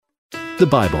The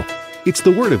Bible. It's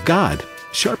the Word of God,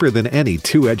 sharper than any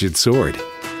two-edged sword.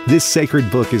 This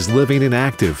sacred book is living and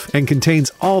active and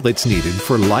contains all that's needed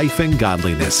for life and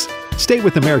godliness. Stay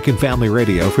with American Family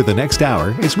Radio for the next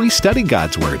hour as we study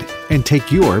God's Word and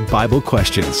take your Bible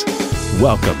questions.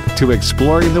 Welcome to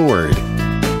Exploring the Word.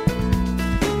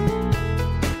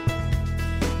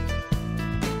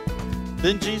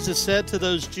 Then Jesus said to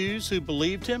those Jews who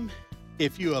believed him,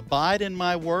 "If you abide in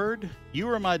my word, you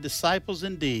are my disciples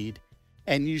indeed,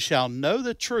 and you shall know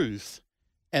the truth,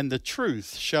 and the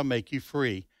truth shall make you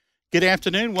free." Good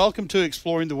afternoon. Welcome to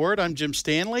Exploring the Word. I'm Jim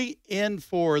Stanley, in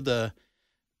for the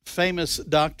famous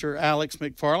Dr. Alex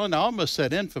McFarland. I almost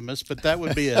said infamous, but that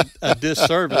would be a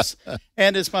disservice.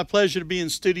 And it's my pleasure to be in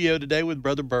studio today with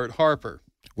Brother Bert Harper.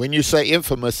 When you say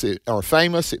infamous or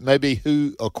famous, it may be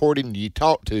who, according to you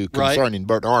talk to, concerning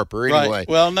Bert Harper. Anyway, right.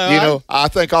 Well, no, I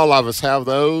think all of us have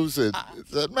those that,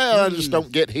 I just don't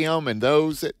get him, and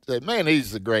those that, man,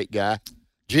 he's a great guy.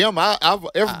 Jim,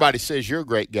 everybody says you're a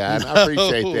great guy, and I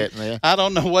appreciate that, man. I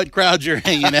don't know what crowd you're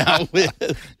hanging out with.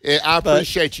 I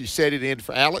appreciate you setting in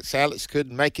for Alex. Alex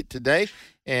couldn't make it today,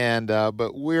 and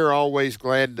but we're always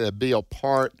glad to be a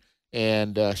part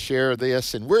and share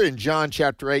this. And we're in John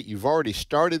chapter 8. You've already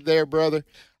started there, brother.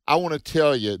 I want to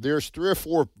tell you, there's 3 or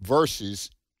 4 verses.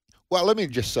 Well, let me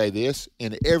just say this.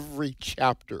 In every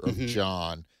chapter of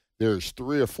John, there's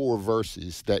 3 or 4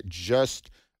 verses that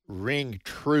just ring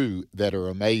true that are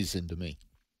amazing to me.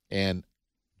 And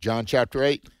John chapter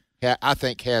 8, I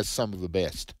think, has some of the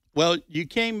best. Well, you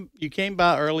came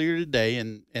by earlier today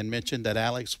and mentioned that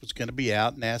Alex was going to be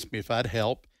out and asked me if I'd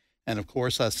help. And, of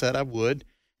course, I said I would.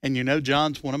 And you know,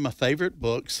 John's one of my favorite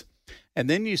books. And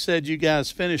then you said you guys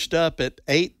finished up at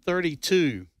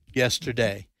 8:32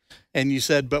 yesterday. And you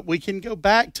said, but we can go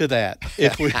back to that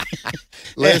if we.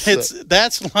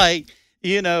 That's like,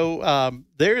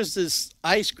 there's this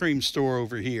ice cream store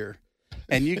over here,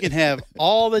 and you can have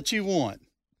all that you want,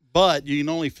 but you can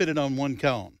only fit it on one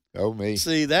cone. Oh, me.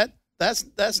 See,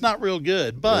 that's not real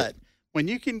good. But when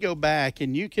you can go back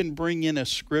and you can bring in a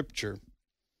scripture,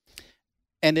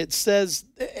 and it says,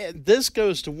 this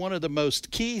goes to one of the most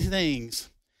key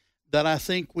things that I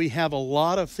think we have a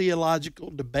lot of theological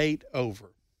debate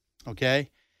over, okay?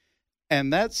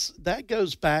 And that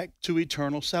goes back to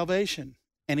eternal salvation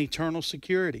and eternal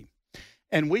security.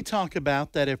 And we talk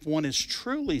about that if one is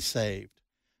truly saved,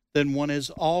 then one is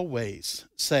always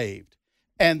saved.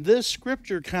 And this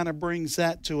scripture kind of brings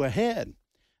that to a head,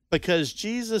 because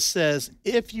Jesus says,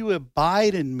 if you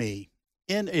abide in me,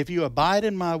 if you abide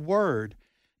in my word,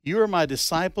 you are my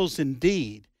disciples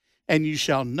indeed, and you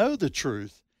shall know the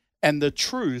truth, and the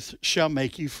truth shall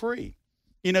make you free.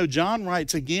 You know, John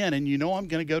writes again, and I'm going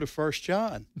to go to 1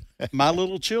 John. My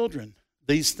little children,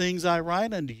 these things I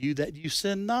write unto you, that you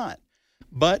sin not.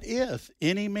 But if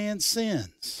any man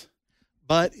sins,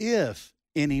 so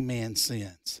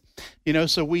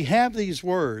we have these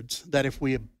words that if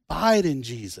we abide in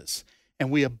Jesus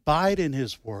and we abide in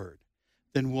his word,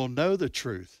 then we'll know the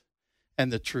truth, and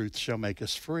the truth shall make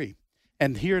us free.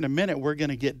 And here in a minute, we're going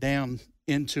to get down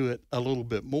into it a little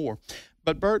bit more.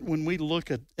 But Bert, when we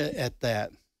look at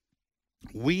that,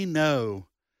 we know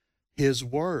his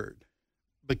word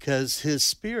because his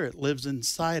spirit lives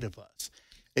inside of us.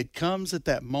 It comes at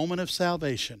that moment of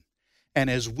salvation. And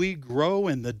as we grow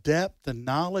in the depth and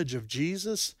knowledge of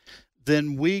Jesus,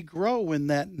 then we grow in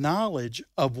that knowledge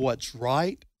of what's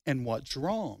right and what's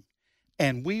wrong.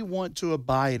 And we want to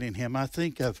abide in him. I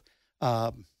think of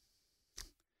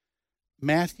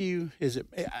Matthew, is it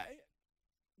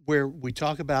where we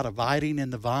talk about abiding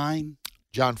in the vine?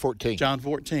 John 14.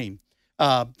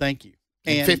 Thank you.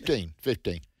 And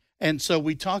 15. And so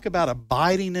we talk about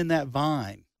abiding in that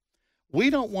vine. We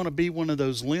don't want to be one of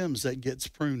those limbs that gets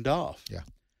pruned off. Yeah.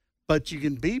 But you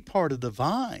can be part of the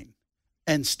vine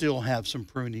and still have some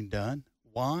pruning done.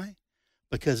 Why?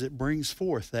 Because it brings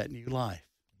forth that new life.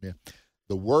 Yeah.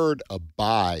 The word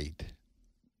abide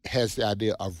has the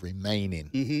idea of remaining.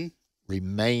 Mm-hmm.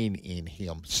 Remain in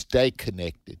him. Stay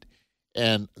connected.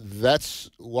 And that's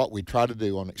what we try to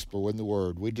do on Exploring the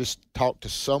Word. We just talked to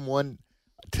someone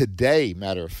today,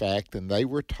 matter of fact, and they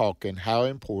were talking how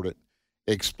important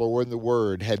exploring the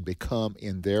Word had become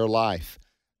in their life,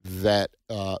 that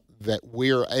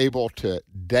we're able to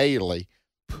daily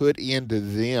put into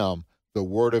them the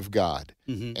Word of God.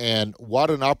 Mm-hmm. And what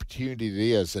an opportunity it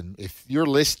is. And if you're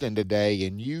listening today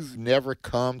and you've never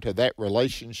come to that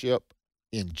relationship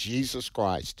in Jesus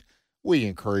Christ, we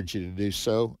encourage you to do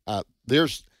so.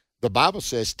 The Bible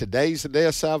says today's the day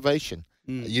of salvation.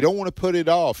 You don't want to put it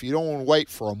off. You don't want to wait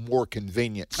for a more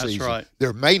convenient season. That's right.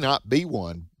 There may not be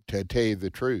one, to tell you the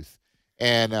truth.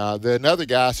 And then another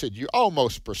guy said, you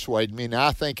almost persuade me. Now,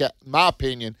 I think, my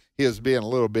opinion, he was being a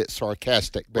little bit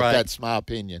sarcastic, but Right. that's my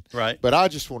opinion. Right. But I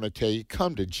just want to tell you,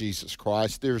 come to Jesus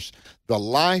Christ. There's the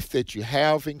life that you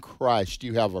have in Christ.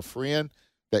 You have a friend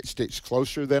that sticks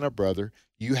closer than a brother.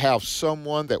 You have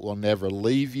someone that will never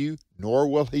leave you, nor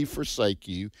will he forsake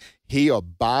you. He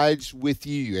abides with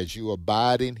you as you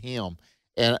abide in him.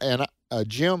 And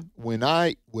Jim, when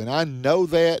I know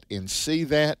that and see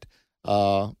that,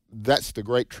 that's the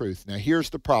great truth. Now, here's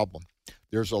the problem.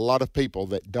 There's a lot of people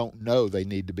that don't know they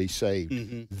need to be saved.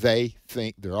 Mm-hmm. They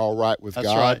think they're all right with That's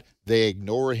God. right. They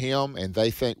ignore him, and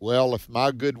they think, well, if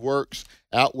my good works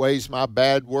outweighs my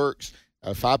bad works,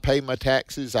 if I pay my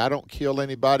taxes, I don't kill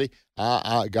anybody,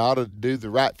 I got to do the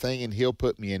right thing, and he'll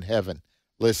put me in heaven.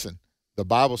 Listen, the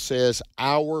Bible says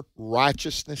our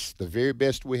righteousness, the very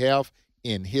best we have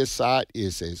in his sight,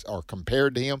 or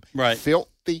compared to him, Right.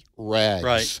 filthy rags.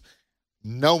 Right.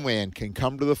 No man can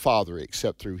come to the Father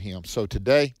except through him. So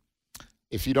today,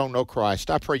 if you don't know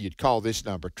Christ, I pray you'd call this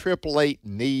number,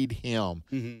 888-NEED-HIM.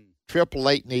 Mm-hmm.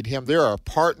 888-NEED-HIM. They're our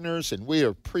partners, and we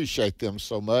appreciate them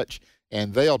so much.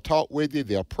 And they'll talk with you,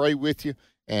 they'll pray with you,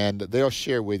 and they'll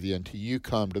share with you until you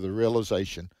come to the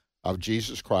realization of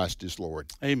Jesus Christ as Lord.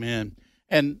 Amen.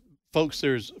 And folks,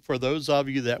 for those of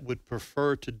you that would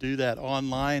prefer to do that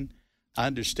online, I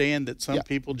understand that some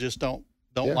people just don't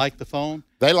like the phone.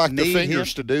 They like the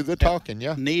fingers to do the talking,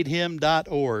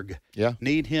 Needhim.org. Yeah.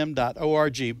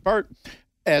 Needhim.org. Bert,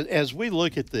 as we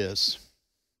look at this,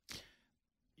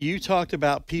 you talked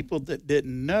about people that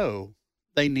didn't know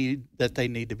they need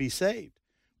to be saved.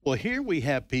 Well, here we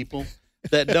have people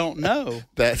that don't know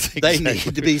they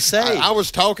need to be saved. I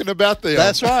was talking about them.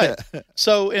 That's right.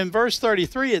 So in verse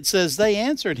 33, it says, they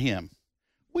answered him,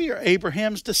 we are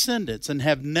Abraham's descendants and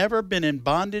have never been in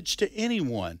bondage to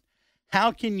anyone.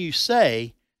 How can you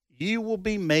say you will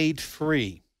be made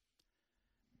free?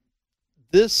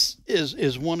 This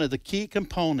is one of the key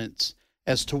components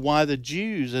as to why the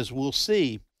Jews, as we'll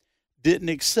see, didn't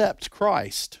accept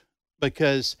Christ,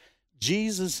 because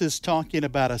Jesus is talking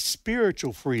about a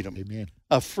spiritual freedom, Amen.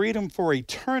 A freedom for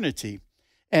eternity,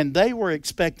 and they were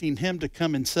expecting him to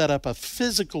come and set up a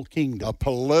physical kingdom, A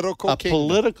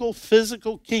political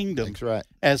physical kingdom. That's right.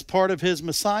 As part of his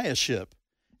messiahship.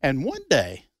 And one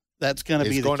day, that's going to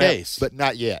be the case. But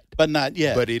not yet. But not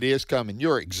yet. But it is coming.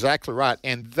 You're exactly right.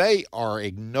 And they are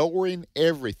ignoring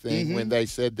everything when they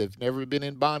said they've never been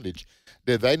in bondage.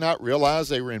 Did they not realize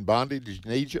they were in bondage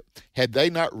in Egypt? Had they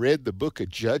not read the book of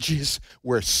Judges,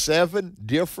 where 7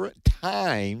 different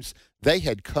times they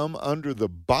had come under the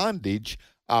bondage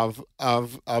of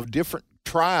different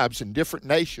tribes and different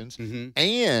nations? Mm-hmm.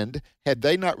 And had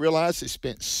they not realized they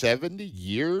spent 70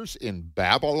 years in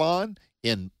Babylon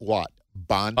in what?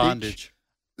 Bondage.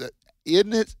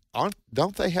 Isn't it?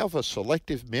 Don't they have a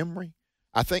selective memory?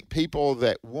 I think people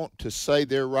that want to say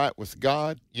they're right with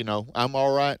God, I'm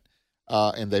all right,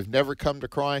 and they've never come to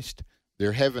Christ,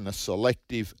 they're having a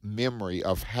selective memory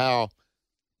of how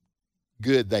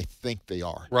good they think they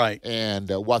are. Right. And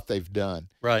what they've done.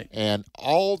 Right. And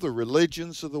all the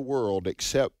religions of the world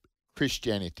except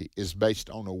Christianity is based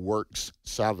on a works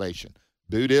salvation.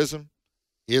 Buddhism,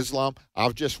 Islam.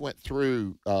 I've just went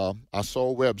through, I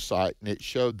saw a website, and it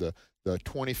showed the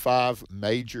 25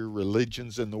 major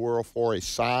religions in the world for as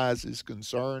size is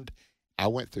concerned. I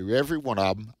went through every one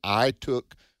of them. I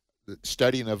took the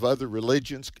studying of other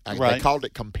religions. They called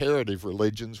it comparative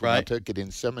religions when I took it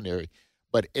in seminary.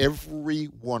 But every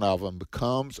one of them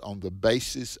becomes on the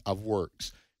basis of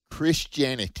works.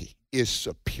 Christianity is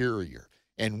superior.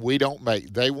 And we don't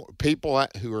people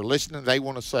who are listening, they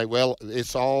want to say, well,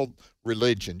 it's all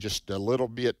religion, just a little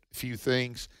bit, few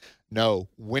things. No,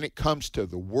 when it comes to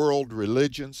the world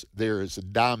religions, there is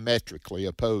diametrically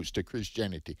opposed to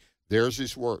Christianity. Theirs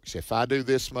is works. If I do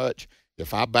this much,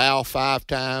 if I bow 5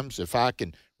 times, if I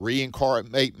can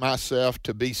reincarnate myself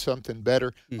to be something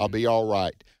better, I'll be all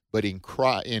right. But in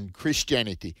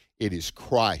Christianity, it is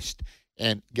Christ.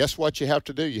 And guess what you have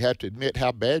to do? You have to admit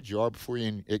how bad you are before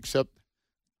you accept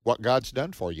what God's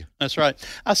done for you. That's right.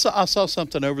 I saw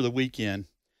something over the weekend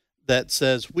that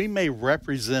says we may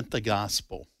represent the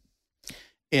gospel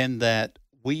in that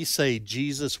we say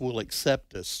Jesus will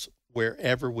accept us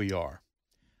wherever we are.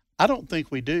 I don't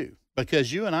think we do,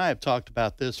 because you and I have talked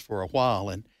about this for a while,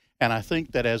 and I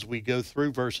think that as we go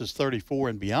through verses 34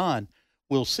 and beyond,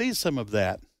 we'll see some of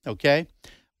that, okay?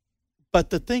 But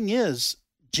the thing is,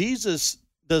 Jesus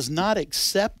does not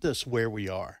accept us where we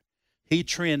are. He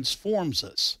transforms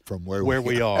us from where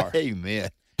we are. Amen.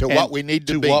 To what we need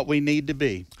to be. To what we need to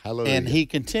be. Hallelujah. And he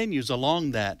continues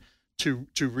along that to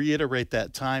reiterate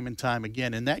that time and time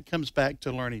again. And that comes back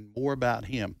to learning more about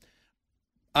him.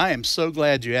 I am so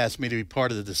glad you asked me to be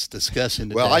part of this discussion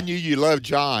today. Well, I knew you loved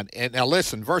John. And now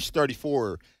listen, verse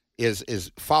 34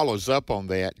 is follows up on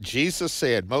that. Jesus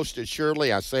said, most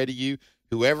assuredly I say to you,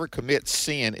 whoever commits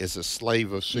sin is a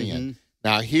slave of sin. Mm-hmm.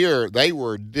 Now here they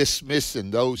were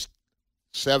dismissing those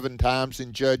 7 times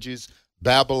in Judges,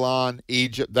 Babylon,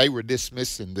 Egypt. They were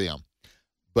dismissing them.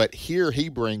 But here he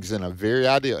brings in a very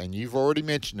idea, and you've already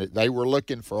mentioned it. They were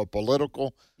looking for a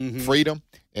political freedom,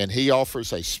 and he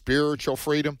offers a spiritual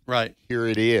freedom. Right. Here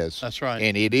it is. That's right.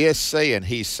 And it is saying,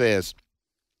 he says,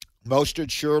 most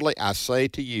assuredly I say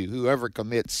to you, whoever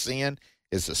commits sin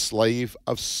is a slave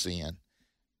of sin.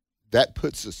 That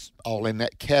puts us all in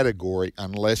that category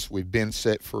unless we've been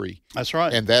set free. That's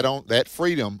right. And that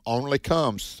freedom only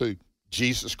comes through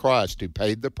Jesus Christ, who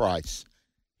paid the price.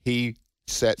 He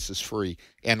sets us free.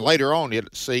 And later on,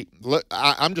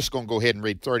 I'm just going to go ahead and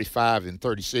read 35 and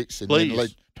 36 and Please. then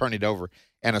turn it over.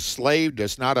 And a slave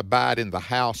does not abide in the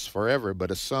house forever,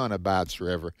 but a son abides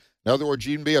forever. In other words,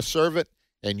 you can be a servant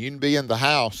and you can be in the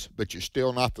house, but you're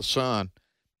still not the son.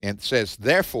 And it says,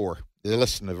 therefore,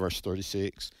 listen to verse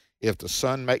 36, if the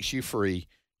Son makes you free,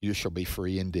 you shall be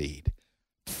free indeed.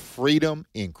 Freedom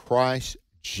in Christ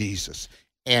Jesus.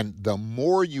 And the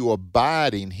more you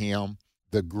abide in him,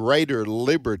 the greater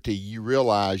liberty you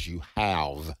realize you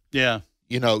have. Yeah.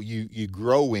 You know, you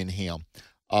grow in him.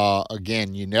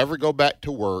 Again, you never go back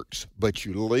to works, but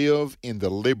you live in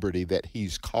the liberty that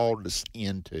he's called us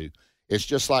into. It's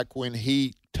just like when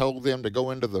he told them to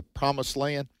go into the promised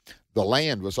land. The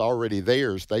land was already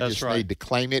theirs. They That's just right. need to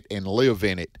claim it and live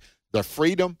in it. The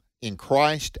freedom in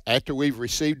Christ, after we've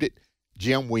received it,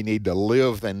 Jim, we need to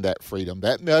live in that freedom.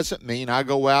 That doesn't mean I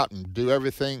go out and do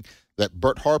everything that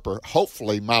Bert Harper,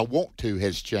 hopefully my want to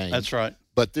has changed. That's right.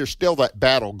 But there's still that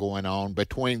battle going on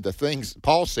between the things,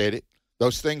 Paul said it,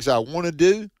 those things I want to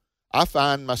do, I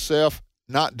find myself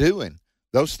not doing.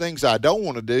 Those things I don't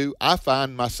want to do, I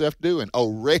find myself doing.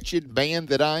 Oh, wretched man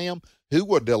that I am, who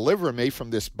will deliver me from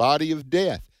this body of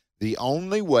death? The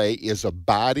only way is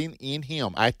abiding in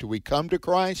him. After we come to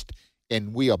Christ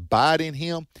and we abide in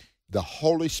him, the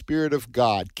Holy Spirit of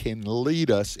God can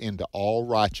lead us into all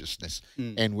righteousness.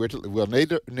 And we'll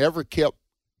never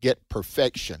get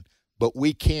perfection, but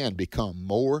we can become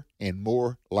more and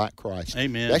more like Christ.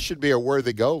 Amen. That should be a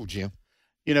worthy goal, Jim.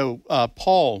 You know,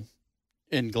 Paul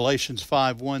in Galatians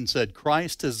 5:1 said,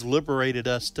 Christ has liberated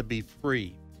us to be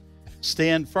free.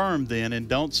 Stand firm then and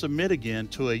don't submit again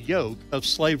to a yoke of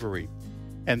slavery.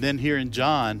 And then here in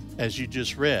John, as you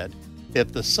just read,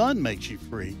 if the Son makes you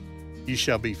free, you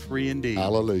shall be free indeed.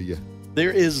 Hallelujah.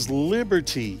 There is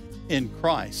liberty in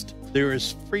Christ. There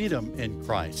is freedom in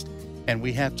Christ. And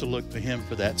we have to look to him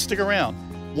for that. Stick around.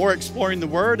 More Exploring the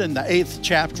Word in the 8th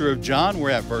chapter of John. We're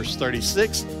at verse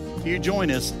 36. You join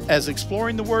us as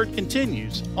Exploring the Word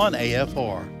continues on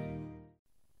AFR.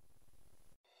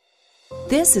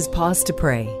 This is Pause to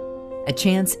Pray, a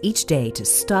chance each day to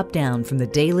stop down from the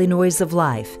daily noise of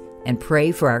life and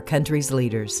pray for our country's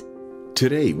leaders.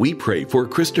 Today, we pray for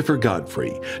Christopher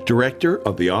Godfrey, Director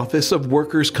of the Office of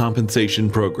Workers' Compensation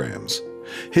Programs.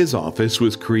 His office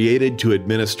was created to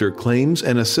administer claims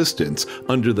and assistance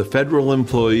under the Federal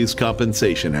Employees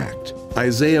Compensation Act.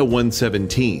 Isaiah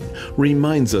 1:17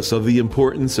 reminds us of the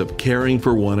importance of caring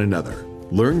for one another.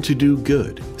 Learn to do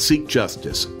good, seek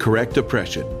justice, correct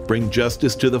oppression, bring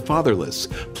justice to the fatherless,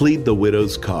 plead the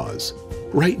widow's cause.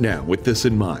 Right now, with this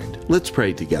in mind, let's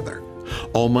pray together.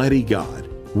 Almighty God,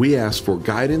 we ask for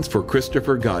guidance for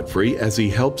Christopher Godfrey as he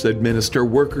helps administer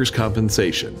workers'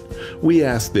 compensation. We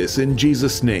ask this in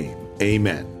Jesus' name.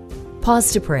 Amen.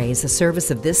 Pause to Pray is a service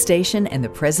of this station and the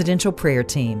Presidential Prayer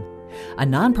Team, a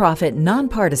nonprofit,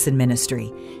 nonpartisan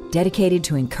ministry dedicated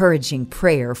to encouraging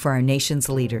prayer for our nation's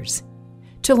leaders.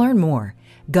 To learn more,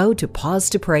 go to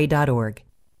pausetopray.org.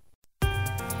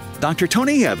 Dr.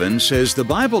 Tony Evans says the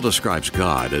Bible describes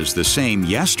God as the same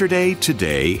yesterday,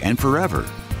 today, and forever.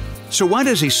 So why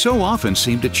does he so often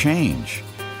seem to change?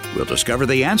 We'll discover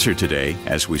the answer today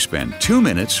as we spend 2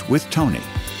 minutes with Tony.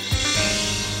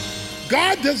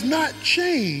 God does not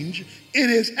change in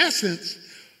his essence,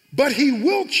 but he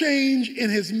will change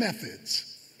in his methods.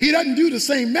 He doesn't do the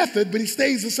same method, but he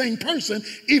stays the same person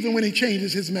even when he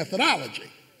changes his methodology.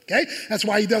 Okay? That's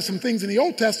why he does some things in the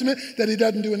Old Testament that he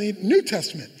doesn't do in the New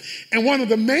Testament. And one of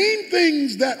the main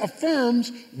things that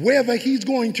affirms whether he's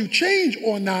going to change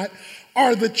or not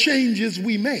are the changes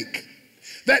we make.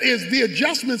 That is, the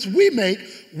adjustments we make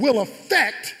will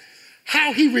affect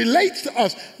how he relates to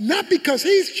us, not because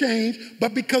he's changed,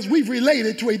 but because we've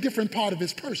related to a different part of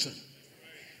his person.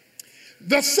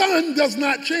 The sun does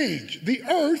not change. The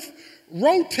earth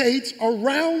rotates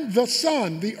around the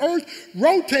sun. The earth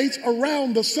rotates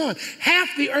around the sun. Half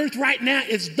the earth right now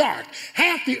is dark.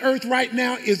 Half the earth right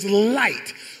now is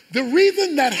light. The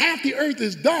reason that half the earth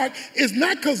is dark is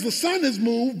not because the sun is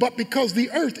moved, but because the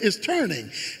earth is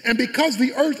turning. And because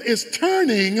the earth is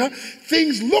turning,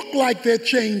 things look like they're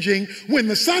changing when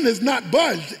the sun is not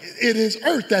budged. It is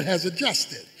earth that has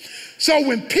adjusted. So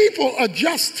when people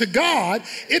adjust to God,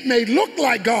 it may look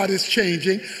like God is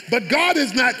changing, but God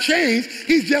is not changed.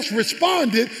 He's just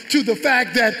responded to the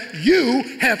fact that you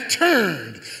have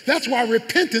turned. That's why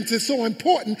repentance is so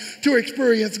important to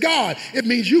experience God. It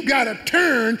means you got to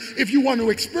turn if you want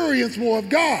to experience more of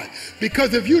God.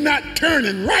 Because if you're not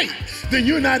turning right, then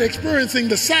you're not experiencing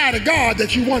the side of God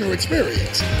that you want to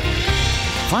experience.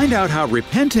 Find out how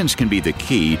repentance can be the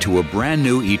key to a brand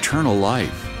new eternal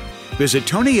life. Visit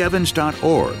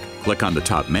TonyEvans.org, click on the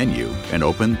top menu, and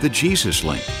open the Jesus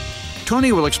link.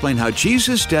 Tony will explain how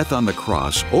Jesus' death on the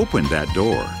cross opened that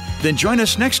door. Then join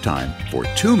us next time for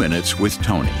 2 Minutes with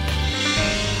Tony.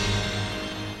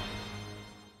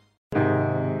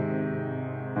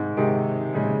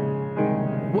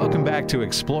 Welcome back to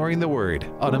Exploring the Word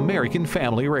on American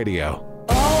Family Radio.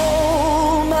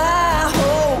 All my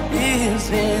hope is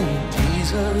in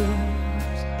Jesus.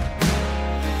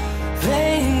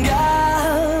 Thank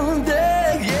God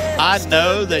that yes, I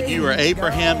know that you are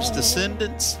Abraham's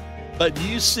descendants, but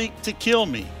you seek to kill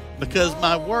me, because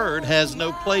my word has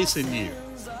no place in you.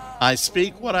 I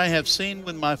speak what I have seen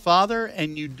with my father,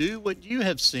 and you do what you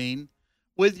have seen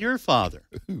with your father.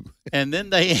 And then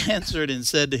they answered and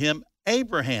said to him,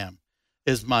 Abraham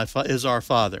is our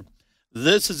father.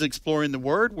 This is Exploring the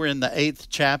Word. We're in the 8th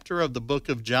chapter of the book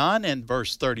of John and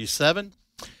verse 37.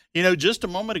 You know, just a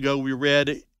moment ago we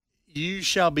read, you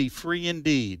shall be free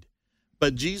indeed.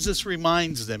 But Jesus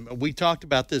reminds them, we talked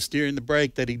about this during the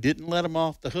break, that he didn't let them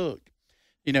off the hook.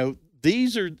 You know,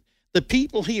 these are the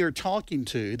people he is talking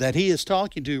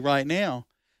to right now.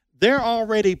 They're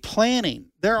already planning.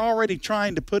 They're already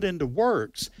trying to put into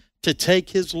works to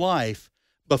take his life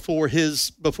before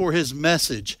his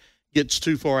message gets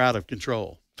too far out of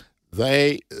control.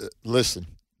 Listen,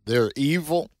 they're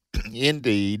evil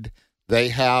indeed. They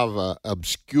have an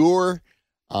obscure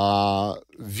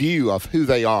view of who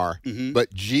they are. Mm-hmm.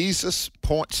 But Jesus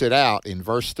points it out in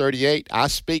verse 38. I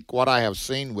speak what I have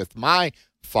seen with my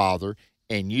father,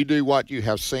 and you do what you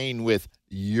have seen with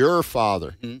your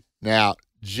father. Mm-hmm. Now,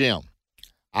 Jim,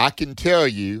 I can tell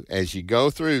you as you go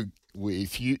through,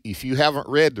 if you haven't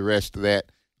read the rest of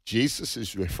that, Jesus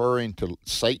is referring to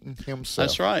Satan himself.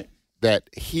 That's right. That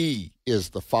he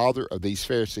is the father of these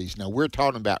Pharisees. Now, we're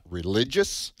talking about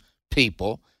religious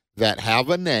people that have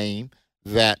a name,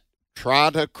 that try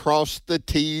to cross the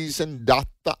T's and dot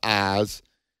the I's,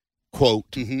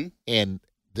 quote, mm-hmm. and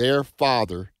their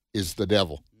father is the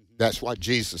devil. Mm-hmm. That's what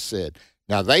Jesus said.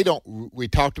 Now, we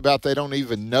talked about they don't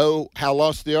even know how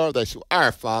lost they are. They said,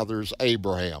 our father's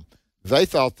Abraham. They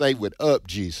thought they would up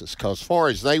Jesus because as far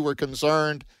as they were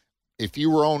concerned, if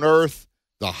you were on earth,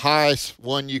 the highest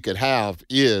one you could have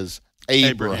is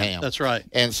Abraham. That's right.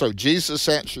 And so Jesus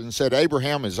answered and said,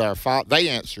 Abraham is our father. They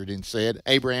answered and said,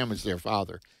 Abraham is their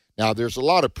father. Now, there's a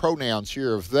lot of pronouns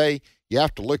here of they. You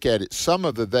have to look at it. Some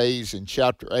of the theys in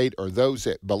chapter 8 are those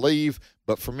that believe,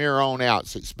 but from here on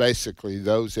out, it's basically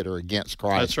those that are against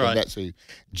Christ. That's right. And that's who.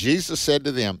 Jesus said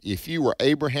to them, if you were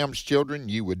Abraham's children,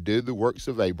 you would do the works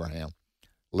of Abraham.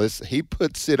 Listen, he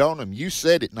puts it on them. You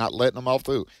said it, not letting them off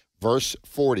the hook. Verse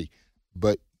 40,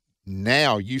 but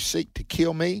now you seek to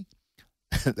kill me?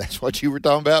 That's what you were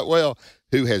talking about. Well,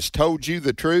 who has told you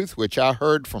the truth, which I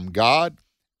heard from God?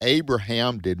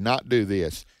 Abraham did not do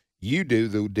this. You do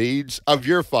the deeds of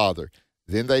your father.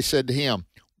 Then they said to him,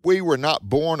 we were not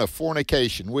born of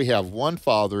fornication. We have one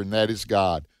father, and that is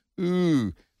God.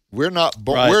 Ooh, we're not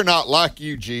We're not like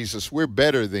you, Jesus. We're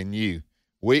better than you.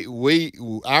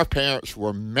 Our parents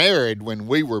were married when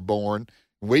we were born.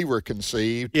 We were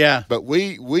conceived. Yeah. But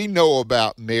we know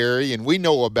about Mary and we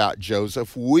know about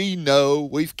Joseph. We know,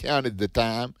 we've counted the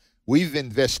time. We've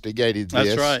investigated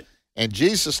this. That's right. And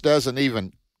Jesus doesn't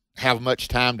even have much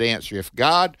time to answer. If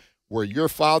God were your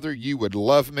father, you would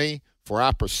love me, for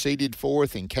I proceeded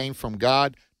forth and came from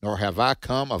God, nor have I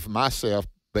come of myself,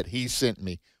 but he sent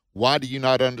me. Why do you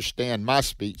not understand my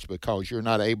speech? Because you're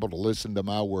not able to listen to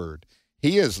my word.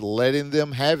 He is letting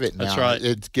them have it now. That's right.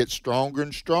 It gets stronger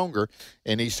and stronger.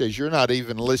 And he says, you're not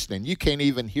even listening. You can't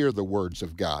even hear the words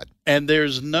of God. And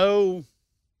there's no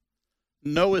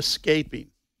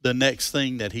escaping the next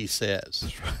thing that he says.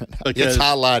 That's right. It's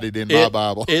highlighted in my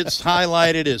Bible. It's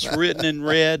highlighted. It's written in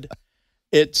red.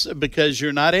 It's because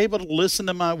you're not able to listen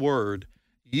to my word.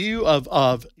 You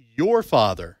of your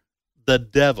father, the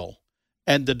devil,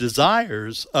 and the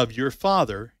desires of your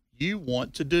father you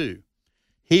want to do.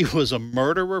 He was a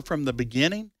murderer from the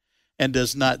beginning and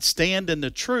does not stand in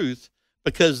the truth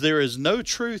because there is no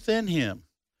truth in him.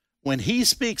 When he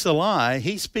speaks a lie,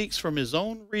 he speaks from his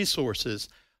own resources,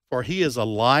 for he is a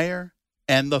liar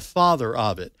and the father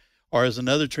of it. Or as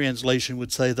another translation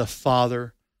would say, the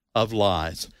father of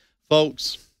lies.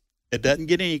 Folks, it doesn't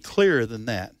get any clearer than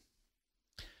that.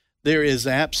 There is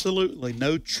absolutely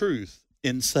no truth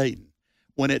in Satan.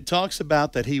 When it talks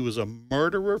about that he was a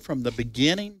murderer from the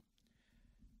beginning,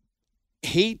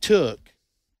 he took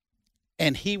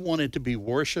and he wanted to be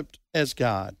worshiped as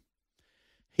God.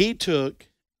 He took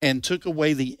and took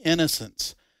away the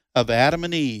innocence of Adam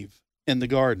and Eve in the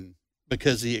garden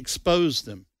because he exposed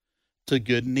them to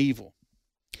good and evil.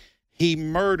 He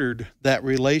murdered that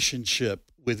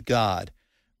relationship with God.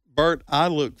 Bert, I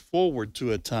look forward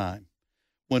to a time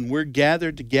when we're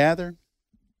gathered together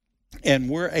and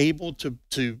we're able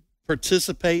to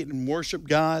participate and worship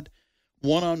God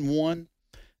one-on-one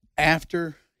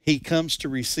after he comes to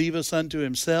receive us unto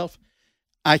himself.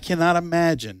 I cannot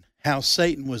imagine how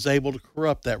Satan was able to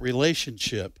corrupt that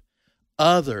relationship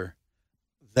other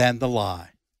than the lie.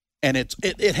 And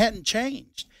it hadn't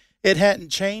changed. It hadn't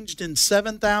changed in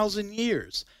 7,000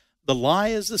 years. The lie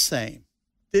is the same.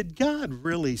 Did God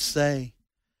really say?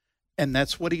 And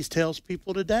that's what he tells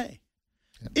people today.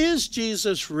 Yep. Is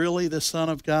Jesus really the Son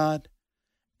of God?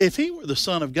 If he were the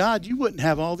Son of God, you wouldn't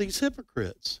have all these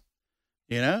hypocrites.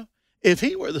 You know? If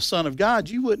he were the Son of God,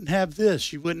 you wouldn't have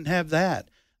this. You wouldn't have that.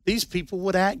 These people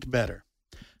would act better.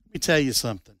 Let me tell you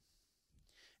something.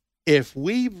 If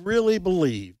we really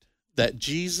believed that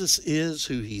Jesus is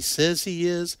who he says he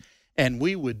is, and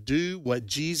we would do what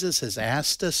Jesus has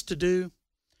asked us to do,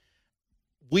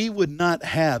 we would not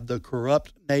have the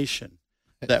corrupt nation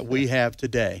that we have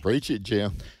today. Preach it,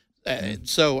 Jim.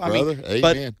 So, Brother, amen.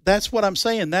 But that's what I'm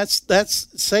saying. That's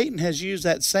Satan has used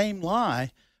that same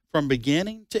lie from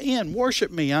beginning to end.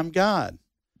 Worship me, I'm God.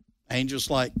 Angels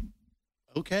like,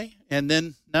 okay. And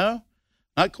then, no,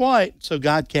 not quite. So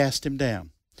God cast him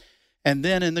down. And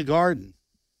then in the garden,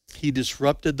 he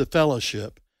disrupted the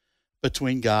fellowship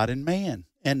between God and man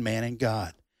and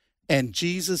God. And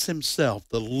Jesus himself,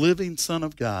 the living Son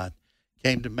of God,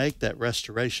 came to make that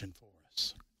restoration for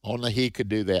us. Only he could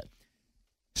do that.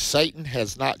 Satan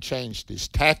has not changed his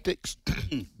tactics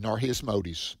nor his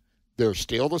motives. They're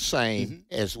still the same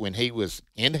as when he was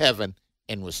in heaven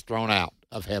and was thrown out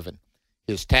of heaven.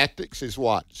 His tactics is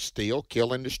what? Steal,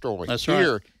 kill, and destroy. That's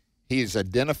Here, right. he is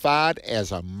identified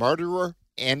as a murderer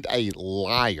and a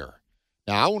liar.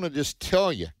 Now, I want to just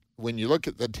tell you, when you look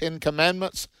at the 10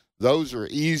 Commandments, those are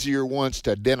easier ones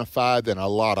to identify than a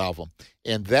lot of them.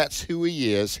 And that's who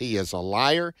he is. He is a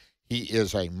liar. He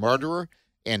is a murderer.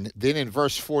 And then in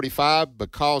verse 45,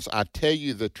 because I tell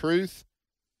you the truth,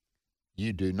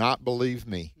 you do not believe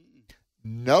me.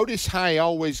 Notice how he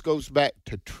always goes back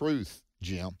to truth,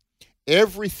 Jim.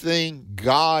 Everything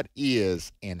God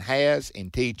is and has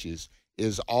and teaches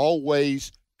is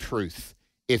always truth.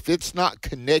 If it's not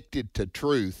connected to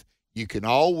truth, you can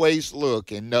always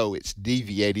look and know it's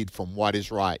deviated from what is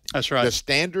right. That's right. The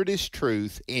standard is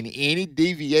truth, and any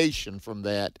deviation from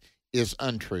that is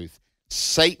untruth.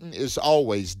 Satan is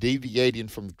always deviating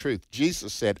from the truth.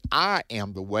 Jesus said, I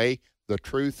am the way, the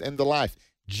truth, and the life.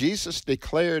 Jesus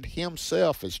declared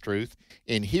himself as truth.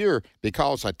 And here,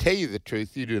 because I tell you the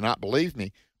truth, you do not believe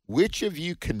me. Which of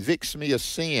you convicts me of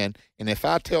sin? And if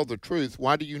I tell the truth,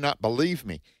 why do you not believe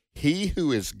me? He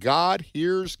who is God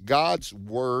hears God's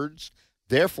words.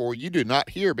 Therefore, you do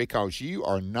not hear because you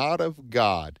are not of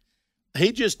God.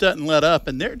 He just doesn't let up,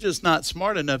 and they're just not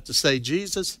smart enough to say,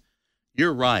 Jesus,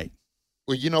 you're right.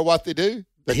 Well, you know what they do?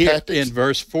 Here in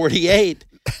verse 48,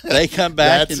 they come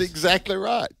back. That's exactly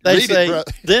right. They Read say, it,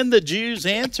 then the Jews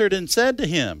answered and said to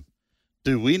him,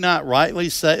 do we not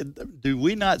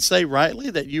say rightly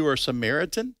that you are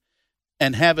Samaritan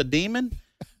and have a demon?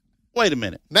 Wait a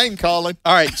minute. Name calling.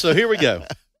 All right, so here we go.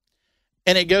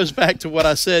 And it goes back to what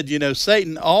I said,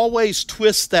 Satan always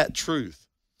twists that truth.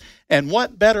 And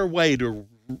what better way to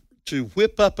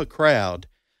whip up a crowd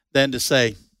than to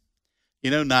say,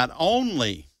 not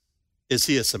only is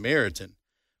he a Samaritan,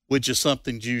 which is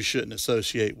something Jews shouldn't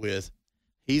associate with,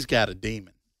 he's got a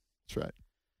demon. That's right.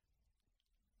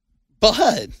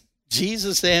 But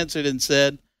Jesus answered and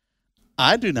said,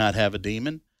 I do not have a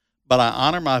demon, but I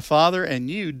honor my Father, and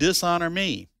you dishonor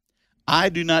me. I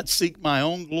do not seek my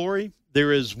own glory.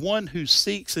 There is one who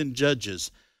seeks and judges.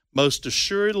 Most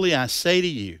assuredly I say to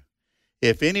you,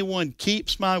 if anyone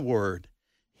keeps my word,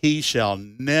 he shall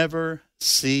never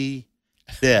see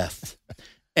death.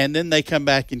 And then they come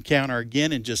back and counter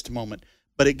again in just a moment.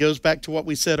 But it goes back to what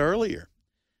we said earlier.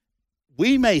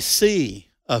 we may see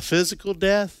a physical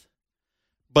death,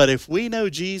 but if we know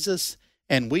Jesus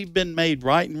and we've been made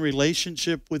right in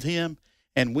relationship with him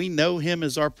and we know him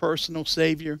as our personal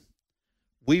Savior,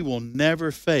 we will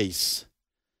never face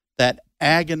that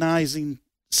agonizing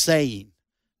saying,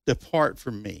 "Depart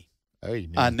from me.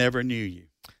 Amen. I never knew you."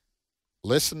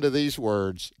 Listen to these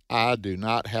words. I do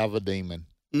not have a demon.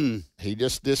 He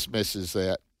just dismisses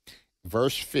that.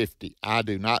 Verse 50, I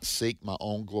do not seek my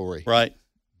own glory. Right.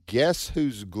 Guess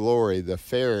whose glory the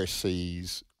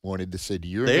Pharisees wanted to see? Do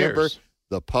you remember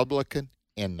the publican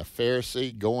and the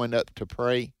Pharisee going up to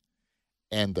pray?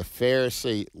 And the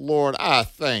Pharisee, Lord, I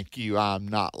thank you I'm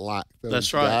not like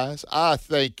those guys. I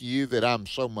thank you that I'm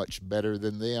so much better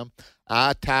than them.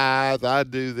 I tithe, I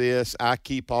do this, I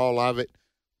keep all of it.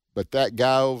 But that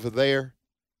guy over there,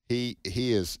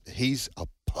 he's a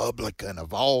publican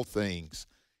of all things.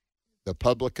 The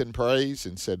publican prays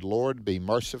and said, Lord, be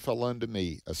merciful unto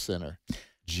me, a sinner.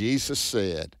 Jesus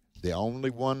said, the only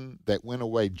one that went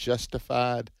away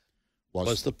justified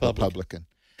was the publican.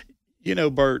 You know,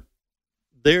 Bert,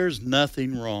 there's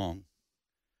nothing wrong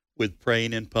with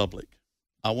praying in public.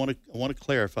 I want to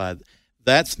clarify.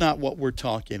 That's not what we're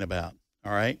talking about,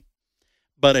 all right?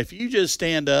 But if you just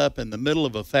stand up in the middle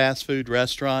of a fast food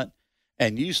restaurant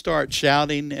and you start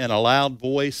shouting in a loud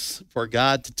voice for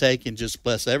God to take and just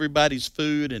bless everybody's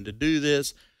food and to do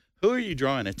this, who are you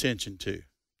drawing attention to?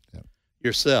 Yep.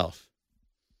 Yourself.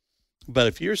 But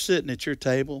if you're sitting at your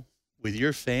table with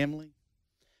your family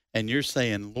and you're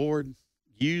saying, Lord,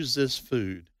 use this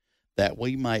food that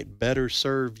we might better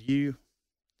serve you,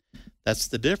 that's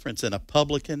the difference in a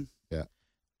publican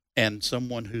and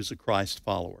someone who's a Christ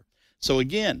follower. So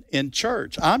again, in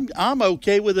church, I'm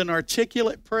okay with an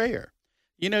articulate prayer.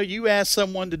 You know, you ask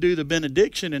someone to do the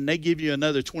benediction and they give you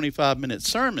another 25-minute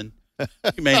sermon,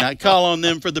 you may not call on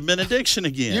them for the benediction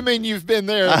again. You mean you've been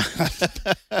there?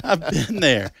 I've been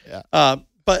there. Yeah.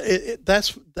 But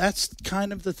that's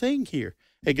kind of the thing here.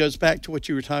 It goes back to what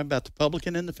you were talking about, the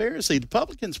publican and the Pharisee. The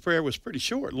publican's prayer was pretty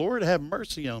short. Lord, have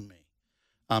mercy on me.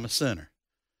 I'm a sinner.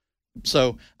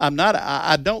 So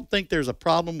I don't think there's a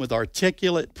problem with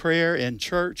articulate prayer in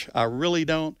church. I really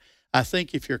don't. I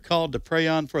think if you're called to pray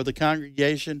on for the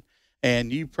congregation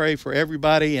and you pray for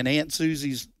everybody and Aunt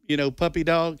Susie's, puppy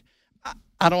dog,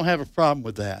 I don't have a problem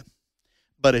with that.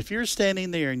 But if you're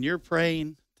standing there and you're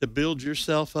praying to build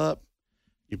yourself up,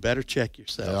 you better check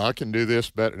yourself. I can do this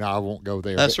better. No, I won't go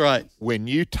there. That's right. When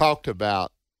you talked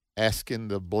about asking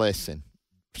the blessing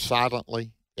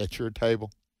silently at your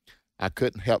table, I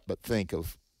couldn't help but think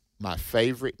of my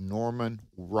favorite Norman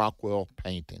Rockwell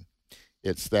painting.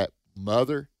 It's that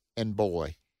mother and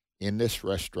boy in this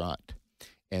restaurant,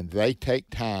 and they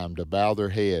take time to bow their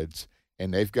heads,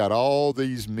 and they've got all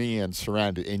these men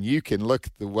surrounded, and you can look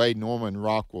at the way Norman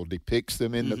Rockwell depicts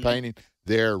them in the painting.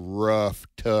 They're rough,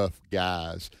 tough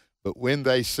guys. But when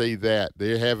they see that,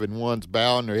 they're having ones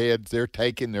bowing their heads, they're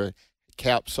taking their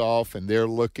caps off, and they're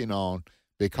looking on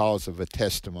because of a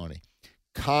testimony.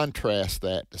 Contrast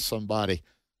that to somebody,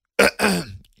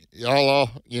 y'all,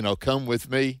 come with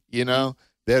me,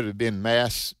 there'd have been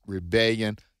mass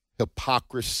rebellion,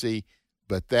 hypocrisy,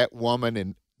 but that woman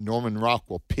and Norman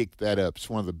Rockwell picked that up. It's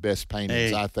one of the best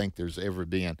paintings I think there's ever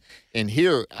been. And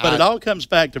here, but it all comes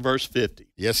back to verse 50.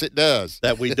 Yes, it does.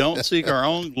 That we don't seek our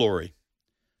own glory,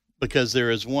 because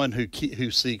there is one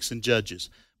who seeks and judges.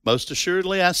 Most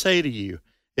assuredly, I say to you,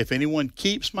 if anyone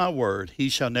keeps my word, he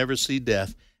shall never see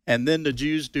death. And then the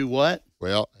Jews do what?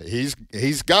 Well, he's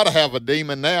got to have a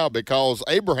demon now because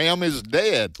Abraham is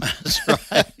dead.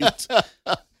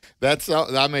 That's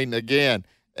right. Again,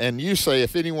 and you say,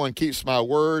 if anyone keeps my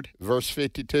word, verse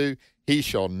 52, he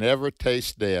shall never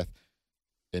taste death.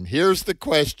 And here's the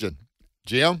question,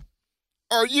 Jim.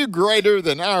 Are you greater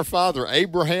than our father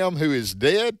Abraham, who is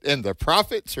dead, and the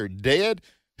prophets are dead?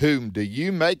 Whom do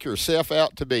you make yourself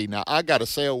out to be? Now, I got to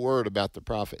say a word about the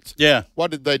prophets. Yeah.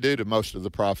 What did they do to most of the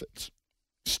prophets?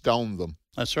 Stone them.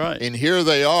 That's right. And here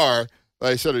they are.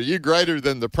 They said, are you greater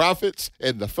than the prophets?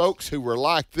 And the folks who were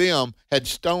like them had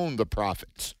stoned the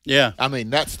prophets. Yeah.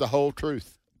 That's the whole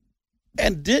truth.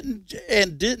 And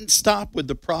didn't stop with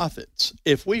the prophets.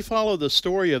 If we follow the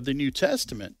story of the New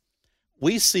Testament,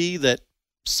 we see that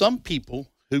some people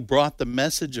who brought the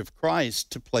message of Christ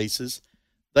to places,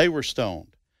 they were stoned.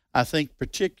 I think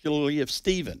particularly of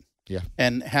Stephen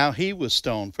and how he was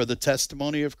stoned for the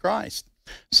testimony of Christ.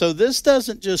 So this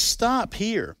doesn't just stop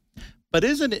here. But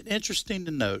isn't it interesting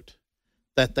to note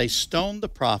that they stoned the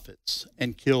prophets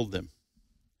and killed them?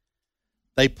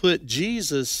 They put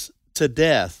Jesus to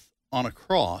death on a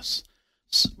cross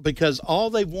because all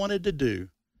they wanted to do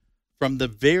From the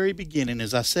very beginning,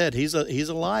 as I said, he's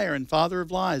a liar and father of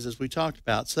lies, as we talked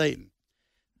about, Satan.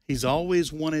 He's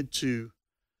always wanted to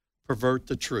pervert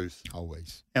the truth.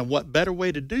 Always. And what better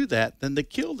way to do that than to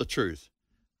kill the truth?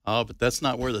 Oh, but that's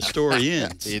not where the story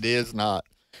ends. It is not.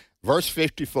 Verse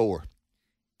 54,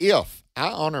 if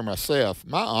I honor myself,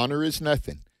 my honor is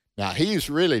nothing. Now, he's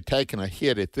really taking a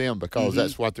hit at them because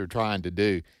that's what they're trying to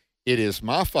do. It is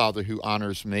my Father who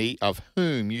honors me, of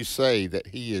whom you say that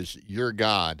he is your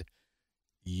God.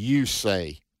 You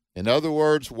say. In other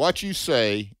words, what you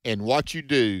say and what you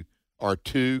do are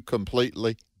two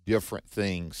completely different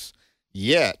things.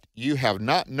 Yet you have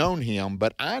not known him,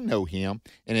 but I know him.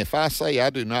 And if I say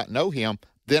I do not know him,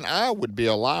 then I would be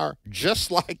a liar just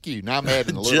like you. Now I'm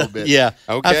adding a little bit. Yeah.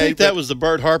 Okay. I think that was the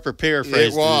Bert Harper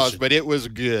paraphrase. It was, but it was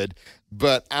good.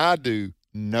 But I do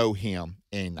know him,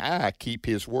 and I keep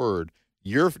his word.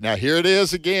 Now here it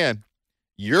is again.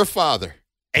 Your father,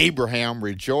 Abraham,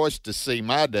 rejoiced to see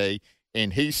my day,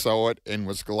 and he saw it and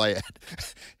was glad.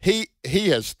 He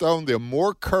has thrown them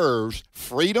more curves,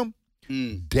 freedom,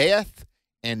 death,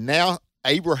 and now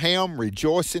Abraham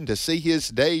rejoicing to see his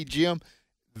day, Jim.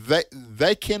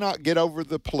 They cannot get over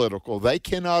the political. They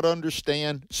cannot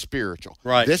understand spiritual.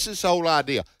 Right. This is the whole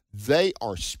idea. They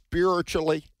are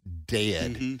spiritually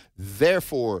dead.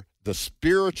 Therefore, the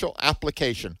spiritual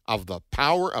application of the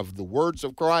power of the words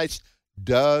of Christ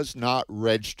does not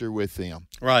register with them.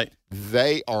 Right.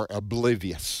 They are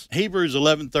oblivious. Hebrews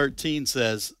 11:13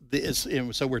 says this,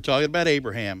 so we're talking about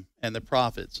Abraham and the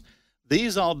prophets.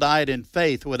 These all died in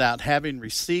faith without having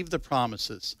received the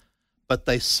promises, but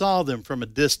they saw them from a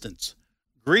distance,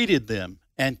 greeted them,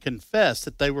 and confessed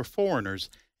that they were foreigners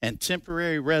and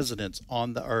temporary residents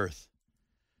on the earth.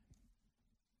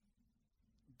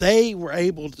 They were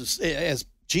able to, as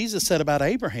Jesus said about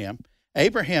Abraham,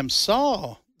 Abraham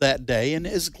saw that day and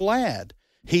is glad.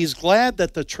 He's glad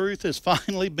that the truth has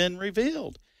finally been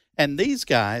revealed. And these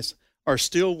guys are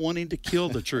still wanting to kill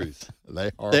the truth.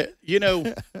 They are. You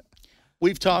know,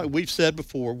 we've said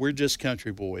before, we're just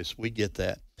country boys. We get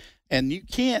that. And you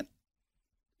can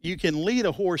lead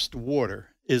a horse to water,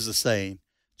 is the saying.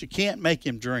 But you can't make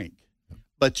him drink.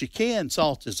 But you can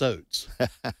salt his oats.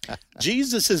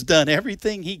 Jesus has done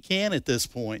everything he can at this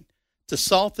point to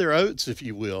salt their oats, if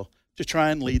you will, to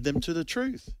try and lead them to the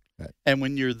truth. Right. And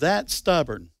when you're that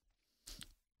stubborn,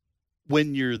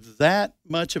 when you're that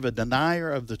much of a denier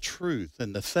of the truth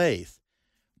and the faith,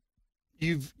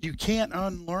 you can't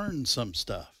unlearn some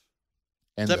stuff.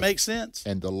 Does that make sense?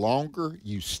 And the longer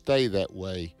you stay that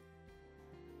way,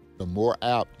 the more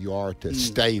apt you are to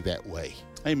stay that way.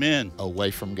 Amen.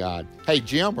 Away from God. Hey,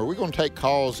 Jim, are we going to take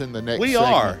calls in the next We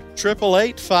segment? are.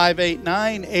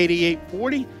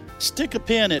 888-589-8840. Stick a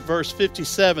pin at verse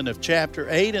 57 of chapter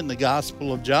 8 in the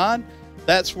Gospel of John.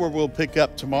 That's where we'll pick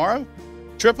up tomorrow.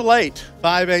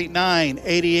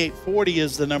 888-589-8840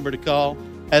 is the number to call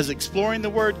as Exploring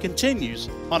the Word continues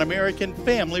on American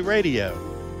Family Radio.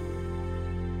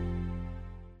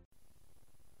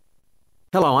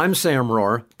 Hello, I'm Sam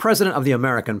Rohr, president of the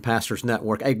American Pastors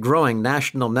Network, a growing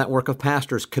national network of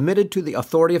pastors committed to the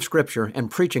authority of Scripture and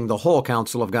preaching the whole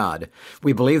counsel of God.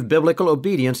 We believe biblical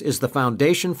obedience is the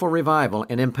foundation for revival,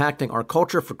 and impacting our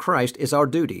culture for Christ is our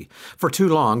duty. For too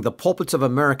long, the pulpits of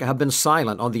America have been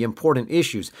silent on the important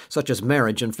issues such as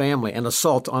marriage and family and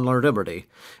assault on our liberty.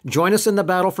 Join us in the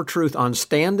battle for truth on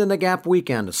Stand in the Gap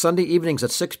weekend, Sunday evenings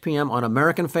at 6 p.m. on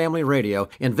American Family Radio,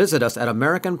 and visit us at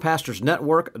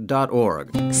AmericanPastorsNetwork.org.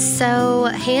 So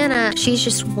Hannah, she's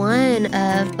just one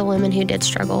of the women who did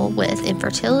struggle with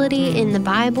infertility in the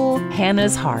Bible.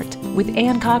 Hannah's Heart with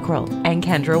Ann Cockrell and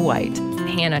Kendra White.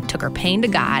 Hannah took her pain to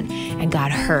God, and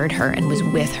God heard her and was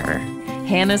with her.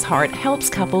 Hannah's Heart helps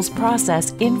couples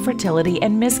process infertility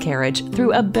and miscarriage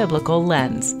through a biblical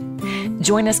lens.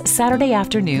 Join us Saturday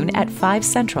afternoon at 5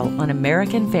 Central on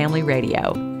American Family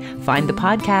Radio. Find the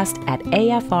podcast at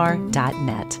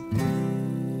afr.net.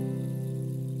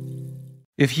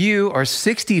 If you are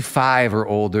 65 or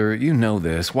older, you know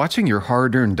this. Watching your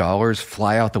hard-earned dollars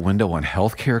fly out the window on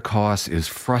healthcare costs is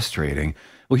frustrating.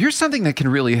 Well, here's something that can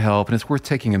really help, and it's worth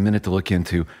taking a minute to look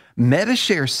into.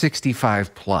 MediShare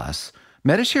 65 Plus.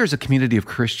 MediShare is a community of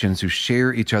Christians who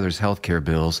share each other's healthcare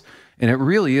bills, and it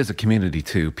really is a community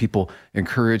too. People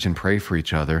encourage and pray for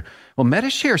each other. Well,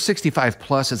 MediShare 65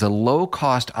 Plus is a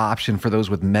low-cost option for those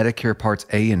with Medicare Parts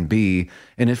A and B,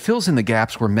 and it fills in the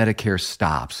gaps where Medicare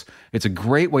stops. It's a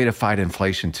great way to fight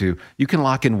inflation too. You can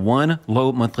lock in one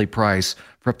low monthly price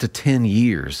for up to 10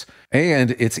 years.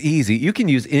 And it's easy. You can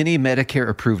use any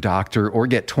Medicare-approved doctor or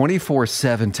get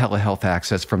 24/7 telehealth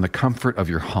access from the comfort of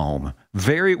your home.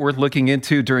 Very worth looking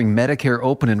into during Medicare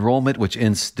open enrollment, which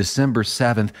ends December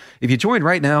 7th. If you join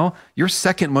right now, your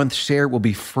second month share will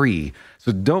be free.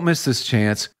 So don't miss this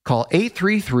chance. Call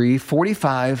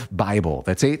 833-45-BIBLE.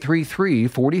 That's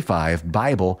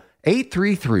 833-45-BIBLE.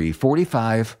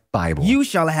 833-45-BIBLE. You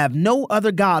shall have no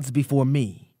other gods before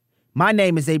me. My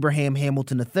name is Abraham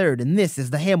Hamilton III, and this is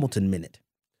the Hamilton Minute.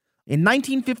 In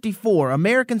 1954,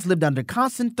 Americans lived under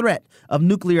constant threat of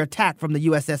nuclear attack from the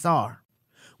USSR.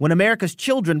 When America's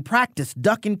children practiced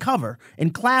duck and cover in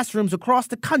classrooms across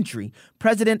the country,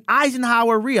 President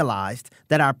Eisenhower realized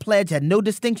that our pledge had no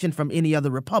distinction from any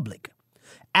other republic.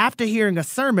 After hearing a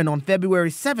sermon on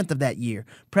February 7th of that year,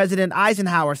 President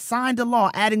Eisenhower signed a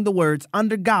law adding the words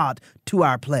 "under God" to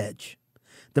our pledge.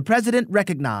 The president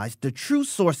recognized the true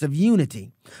source of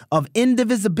unity, of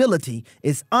indivisibility,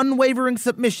 is unwavering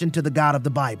submission to the God of the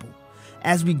Bible.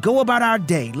 As we go about our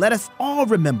day, let us all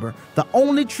remember the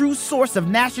only true source of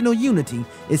national unity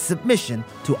is submission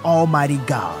to Almighty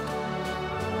God.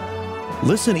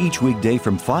 Listen each weekday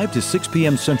from 5 to 6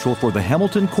 p.m. Central for the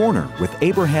Hamilton Corner with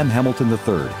Abraham Hamilton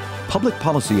III, Public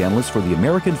Policy Analyst for the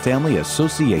American Family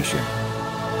Association.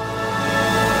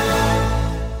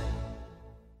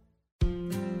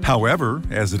 However,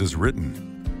 as it is written,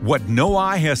 what no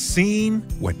eye has seen,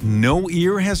 what no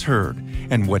ear has heard,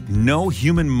 and what no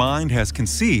human mind has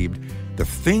conceived, the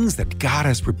things that God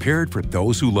has prepared for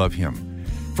those who love Him.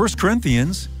 1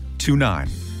 Corinthians 2:9.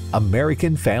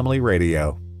 American Family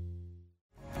Radio.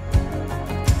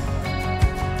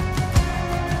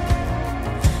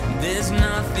 There's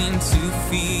nothing to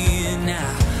fear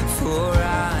now, for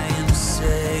I am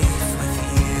safe with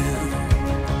you.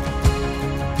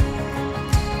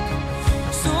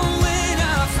 So when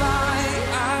I'll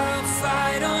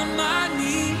fight on my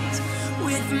knees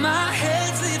with my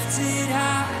head lifted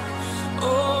high.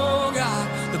 Oh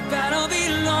God, the battle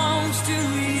belongs to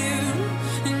you,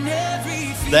 and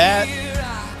every fear That,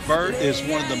 Bert, is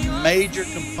one of the major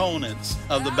components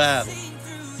of the battle,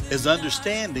 is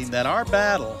understanding that our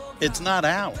battle, it's not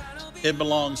ours. It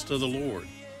belongs to the Lord.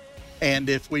 And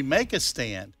if we make a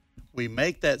stand, we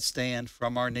make that stand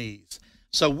from our knees.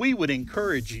 So we would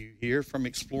encourage you here from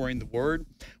Exploring the Word.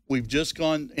 We've just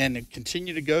gone and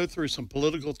continue to go through some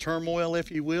political turmoil, if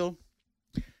you will.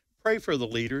 Pray for the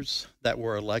leaders that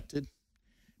were elected.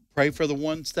 Pray for the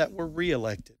ones that were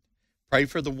reelected. Pray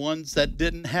for the ones that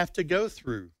didn't have to go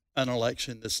through an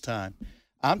election this time.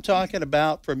 I'm talking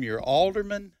about from your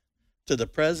alderman to the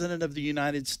President of the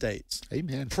United States.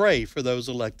 Amen. Pray for those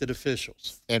elected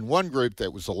officials. And one group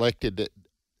that was elected,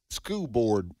 school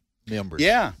board members.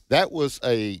 Yeah. That was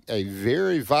a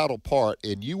very vital part,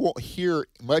 and you won't hear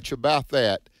much about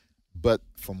that. But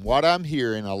from what I'm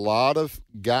hearing, a lot of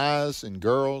guys and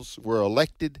girls were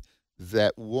elected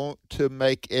that want to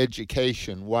make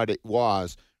education what it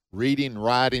was, reading,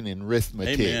 writing, and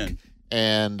arithmetic. Amen.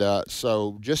 And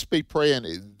so just be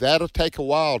praying. That'll take a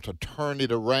while to turn it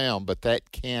around, but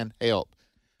that can help.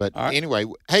 But anyway,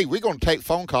 hey, we're going to take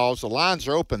phone calls. The lines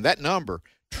are open. That number,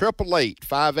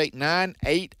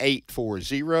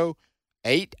 888-589-8840,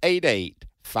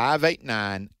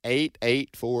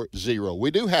 888-589-8840.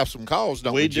 We do have some calls,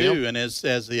 don't we, Jim? We do, and as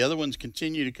the other ones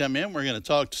continue to come in, we're going to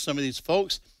talk to some of these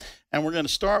folks, and we're going to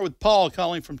start with Paul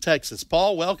calling from Texas.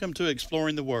 Paul, welcome to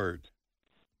Exploring the Word.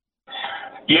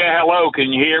 Yeah, hello.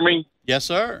 Can you hear me? Yes,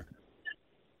 sir.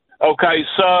 Okay,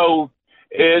 so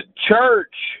at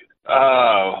church,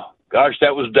 gosh,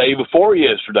 that was day before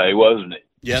yesterday, wasn't it?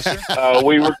 Yes, sir.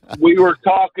 We were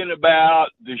talking about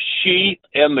the sheep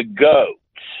and the goats,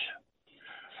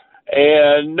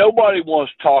 and nobody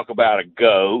wants to talk about a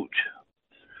goat,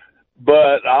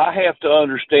 but I have to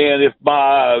understand if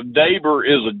my neighbor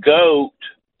is a goat,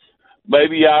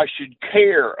 maybe I should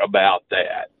care about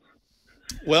that.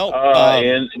 Well,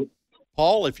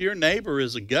 Paul, if your neighbor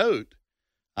is a goat,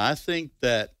 I think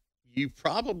that you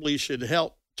probably should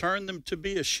help turn them to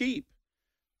be a sheep.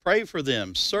 Pray for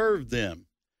them, serve them,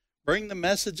 bring the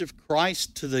message of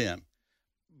Christ to them.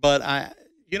 But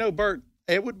Bert,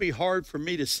 it would be hard for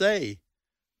me to say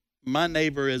my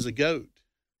neighbor is a goat.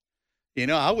 I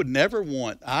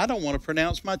don't want to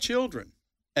pronounce my children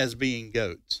as being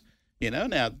goats.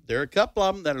 Now there are a couple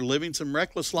of them that are living some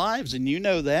reckless lives, and you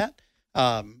know that.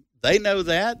 They know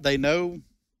that. They know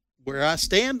where I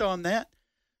stand on that.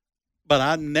 But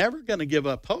I'm never going to give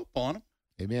up hope on them.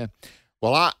 Amen.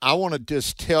 Well, I want to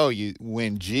just tell you,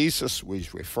 when Jesus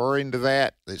was referring to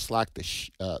that, it's like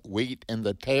the wheat and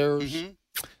the tares. Mm-hmm.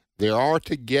 They are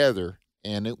together,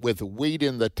 and with the wheat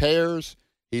and the tares,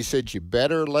 He said, you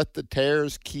better let the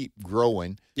tares keep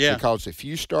growing. Yeah. Because if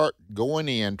you start going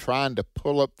in trying to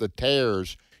pull up the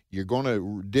tares, you're going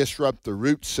to disrupt the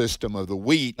root system of the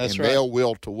wheat, That's and right. they'll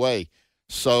wilt away.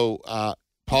 So,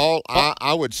 Paul,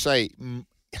 I would say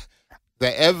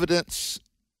the evidence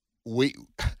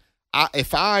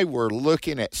if I were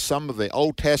looking at some of the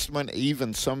Old Testament,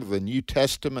 even some of the New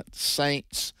Testament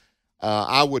saints,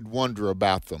 I would wonder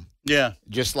about them. Yeah.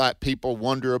 Just like people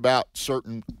wonder about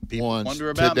certain ones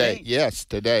wonder about today. me. Yes,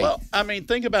 today. Well, I mean,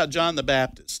 think about John the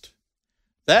Baptist.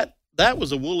 That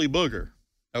was a woolly booger,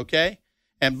 okay?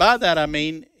 And by that I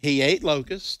mean he ate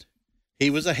locusts. He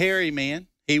was a hairy man.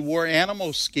 He wore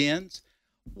animal skins.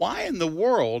 Why in the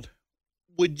world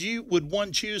would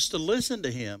one choose to listen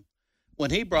to him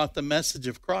when he brought the message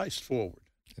of Christ forward?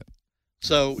 Yeah.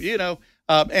 So,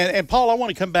 and Paul, I want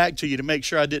to come back to you to make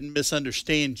sure I didn't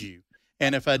misunderstand you.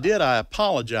 And if I did, I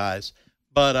apologize.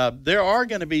 But there are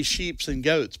going to be sheep and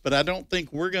goats, but I don't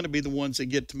think we're going to be the ones that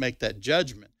get to make that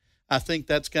judgment. I think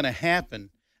that's going to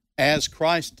happen as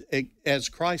Christ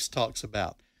talks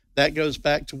about. That goes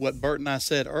back to what Bert and I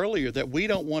said earlier, that we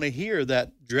don't want to hear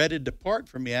that dreaded depart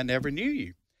from me, I never knew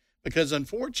you. Because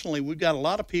unfortunately, we've got a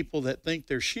lot of people that think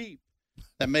they're sheep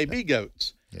that may be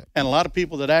goats. Yeah. And a lot of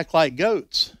people that act like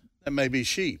goats that may be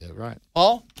sheep. Yeah, right.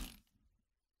 Paul?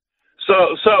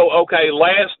 So okay,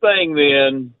 last thing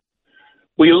then.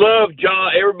 We love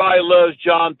John. Everybody loves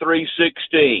John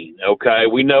 3:16. Okay,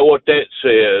 we know what that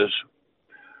says.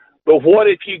 But what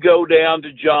if you go down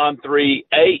to John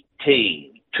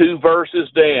 3:18, 2 verses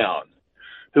down?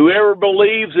 Whoever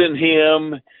believes in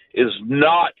him is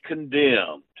not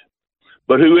condemned,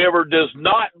 but whoever does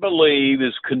not believe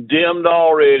is condemned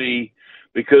already,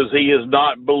 because he has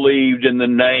not believed in the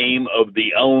name of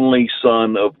the only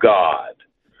Son of God.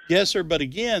 Yes, sir. But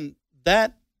again,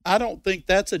 I don't think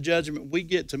that's a judgment we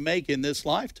get to make in this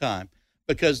lifetime,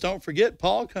 because don't forget,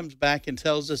 Paul comes back and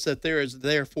tells us that there is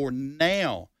therefore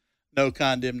now no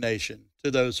condemnation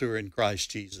to those who are in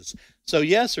Christ Jesus. So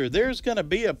yes, sir, there's going to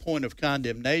be a point of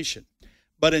condemnation,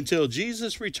 but until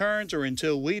Jesus returns or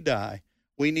until we die,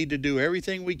 we need to do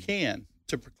everything we can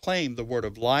to proclaim the word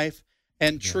of life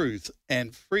and truth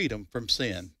and freedom from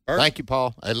sin. Bert? Thank you,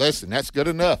 Paul. Hey, listen, that's good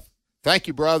enough. Thank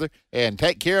you, brother, and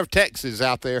take care of Texas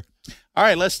out there. All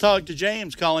right, let's talk to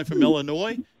James calling from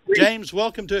Illinois. James,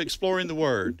 welcome to Exploring the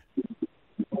Word.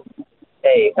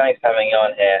 Hey, thanks for having me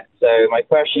on here. So my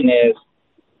question is,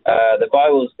 the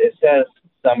Bible, it says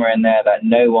somewhere in there that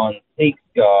no one seeks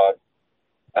God,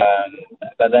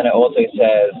 but then it also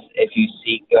says, if you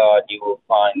seek God, you will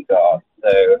find God.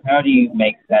 So how do you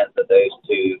make sense of those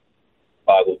two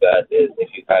Bible verses, if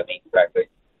you've heard me correctly?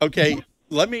 Okay,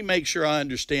 let me make sure I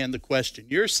understand the question.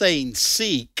 You're saying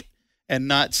seek and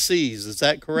not seize. Is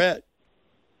that correct?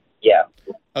 Yeah.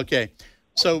 Okay.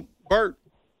 So, Bert,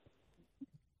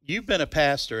 you've been a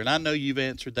pastor, and I know you've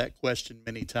answered that question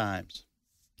many times.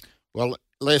 Well,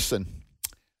 listen,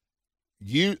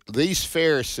 these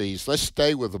Pharisees, let's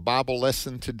stay with the Bible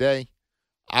lesson today.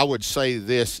 I would say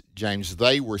this, James,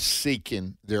 they were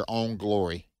seeking their own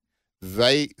glory.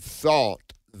 They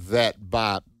thought that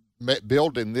by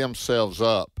building themselves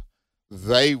up,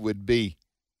 they would be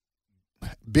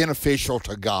beneficial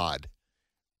to God.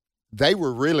 They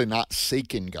were really not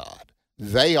seeking God.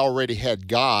 They already had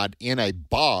God in a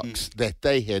box that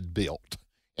they had built,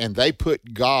 and they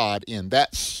put God in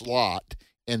that slot,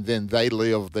 and then they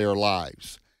lived their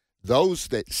lives. Those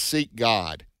that seek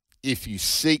God, if you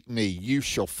seek me, you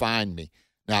shall find me.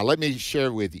 Now, let me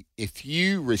share with you. If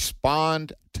you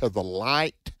respond to the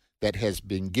light that has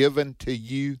been given to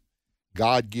you,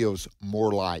 God gives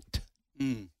more light.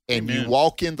 And Amen. you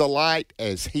walk in the light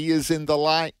as he is in the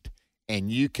light,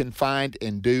 and you can find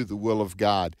and do the will of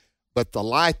God. But the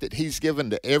light that he's given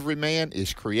to every man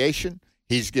is creation.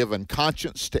 He's given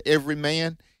conscience to every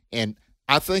man. And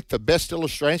I think the best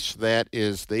illustration of that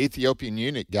is the Ethiopian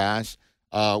eunuch, guys.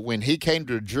 When he came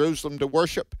to Jerusalem to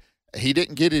worship, he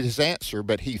didn't get his answer,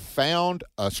 but he found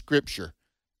a scripture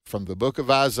from the book of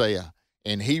Isaiah,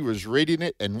 and he was reading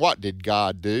it. And what did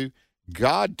God do?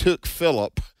 God took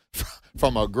Philip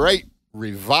from a great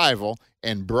revival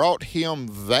and brought him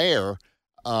there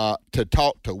to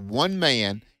talk to one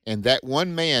man, and that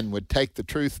one man would take the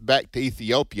truth back to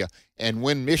Ethiopia. And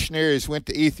when missionaries went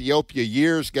to Ethiopia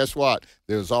guess what?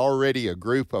 There was already a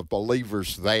group of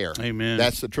believers there. Amen.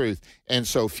 That's the truth. And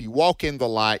so if you walk in the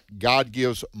light, God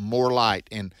gives more light.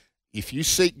 And if you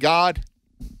seek God,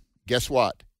 guess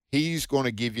what? He's going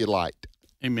to give you light.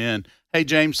 Amen. Hey,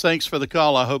 James, thanks for the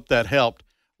call. I hope that helped.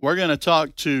 We're going to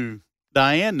talk to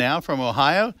Diane now from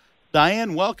Ohio.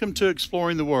 Diane, welcome to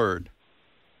Exploring the Word.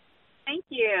 Thank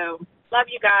you. Love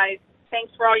you guys.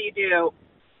 Thanks for all you do.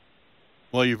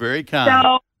 Well, you're very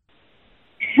kind.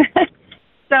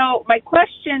 So my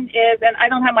question is, and I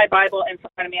don't have my Bible in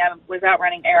front of me. I was out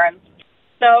running errands.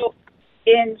 So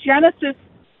in Genesis,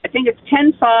 I think it's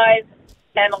 10:5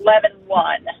 and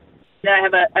 11:1. Then I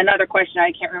have another question.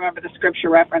 I can't remember the scripture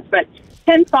reference, but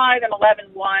 10:5 and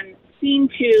 11:1 seem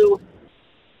to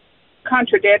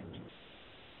contradict.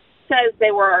 Says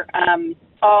they were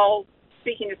all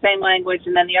speaking the same language,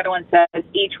 and then the other one says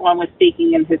each one was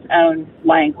speaking in his own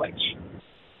language.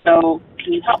 So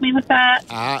can you help me with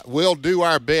that? We'll do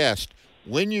our best.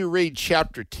 When you read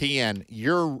chapter 10,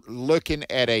 you're looking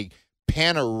at a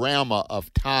panorama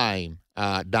of time,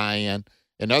 Diane.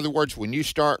 In other words, when you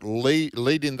start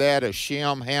leading that as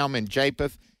Shem, Ham, and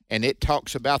Japheth, and it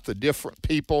talks about the different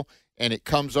people, and it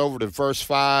comes over to verse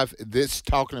 5, this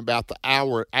talking about the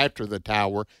hour after the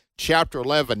tower. Chapter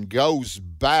 11 goes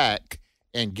back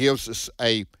and gives us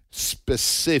a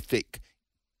specific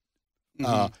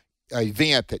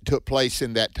event that took place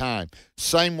in that time.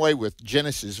 Same way with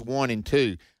Genesis 1 and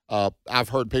 2. I've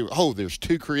heard people, there's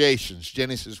two creations,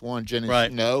 Genesis 1, Genesis.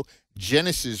 Right. No,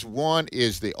 Genesis 1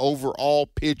 is the overall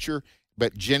picture,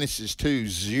 but Genesis 2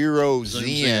 zeroes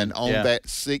in on that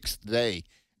sixth day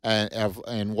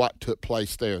and what took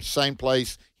place there. Same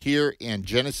place here in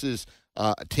Genesis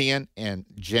 10 and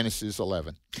Genesis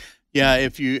 11. Yeah,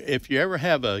 if you've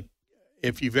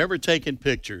ever taken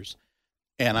pictures,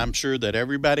 and I'm sure that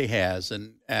everybody has,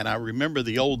 and I remember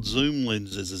the old zoom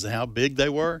lenses is how big they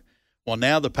were. Well,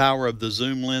 now the power of the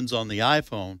zoom lens on the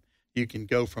iPhone, you can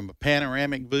go from a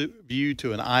panoramic view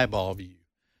to an eyeball view,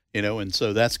 and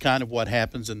so that's kind of what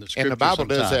happens in the scripture. And the Bible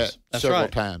sometimes. does that several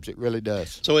right. times. It really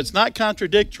does. So it's not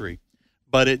contradictory,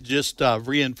 but it just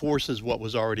reinforces what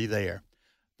was already there.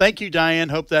 Thank you, Diane.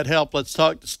 Hope that helped. Let's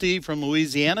talk to Steve from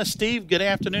Louisiana. Steve, good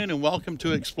afternoon, and welcome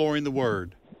to Exploring the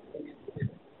Word.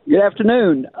 Good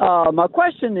afternoon. My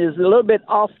question is a little bit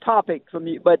off topic from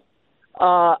you, but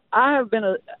I have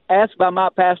been asked by my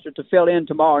pastor to fill in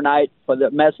tomorrow night for the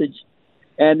message,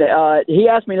 and he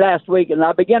asked me last week, and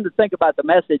I began to think about the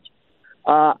message.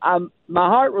 My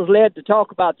heart was led to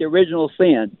talk about the original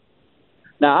sin.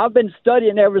 Now, I've been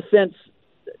studying ever since.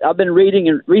 I've been reading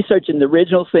and researching the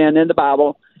original sin in the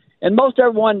Bible, and most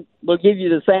everyone will give you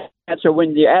the same answer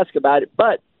when you ask about it.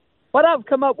 But what I've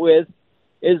come up with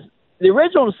is the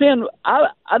original sin,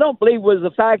 I don't believe was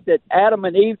the fact that Adam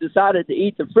and Eve decided to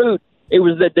eat the fruit. It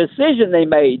was the decision they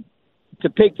made to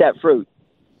pick that fruit.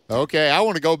 Okay, I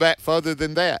want to go back further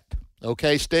than that.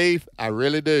 Okay, Steve, I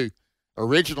really do.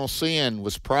 Original sin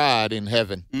was pride in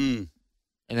heaven.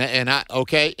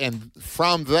 And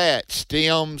from that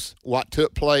stems what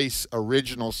took place,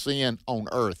 original sin on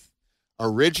earth.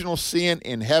 Original sin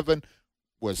in heaven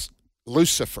was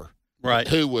Lucifer, right?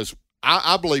 Who was,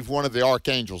 I believe, one of the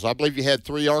archangels. I believe you had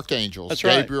three archangels, That's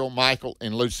Gabriel, right. Michael,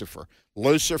 and Lucifer.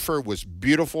 Lucifer was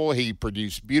beautiful. He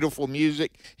produced beautiful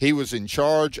music. He was in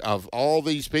charge of all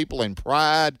these people, and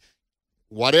pride,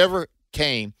 whatever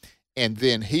came. And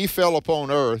then he fell upon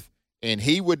earth, and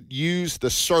he would use the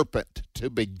serpent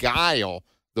to beguile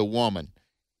the woman.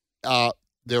 The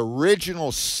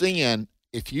original sin,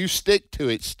 if you stick to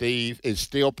it, Steve, is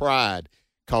still pride.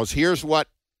 Because here's what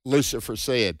Lucifer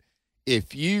said.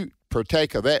 If you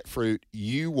partake of that fruit,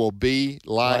 you will be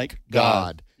like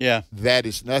God. Yeah. That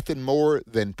is nothing more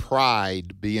than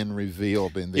pride being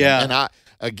revealed in them. Yeah.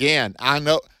 And I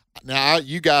know, now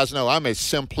you guys know I'm as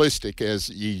simplistic as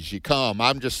you come.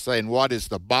 I'm just saying what is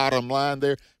the bottom line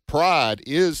there. Pride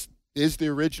is the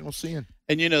original sin.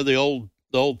 And the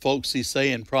old folksy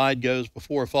saying, pride goes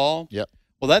before a fall. Yep.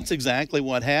 Well, that's exactly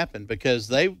what happened, because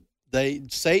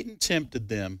Satan tempted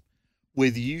them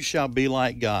with, you shall be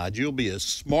like God. You'll be as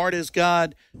smart as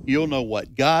God. You'll know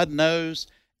what God knows.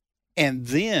 And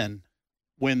then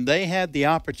when they had the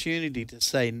opportunity to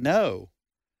say no,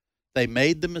 they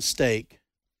made the mistake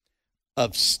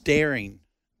of staring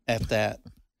at that.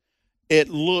 It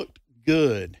looked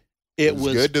good. It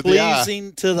was good to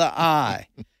pleasing to the eye.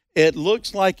 It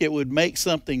looks like it would make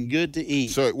something good to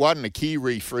eat. So it wasn't a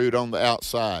kiwi fruit on the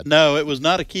outside. No, it was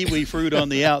not a kiwi fruit on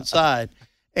the outside.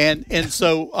 And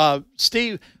so,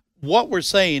 Steve, what we're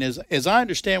saying is, as I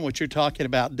understand what you're talking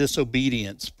about,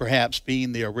 disobedience perhaps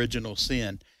being the original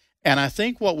sin. And I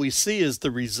think what we see is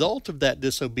the result of that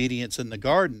disobedience in the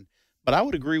garden. But I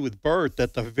would agree with Bert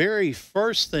that the very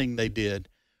first thing they did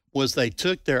was they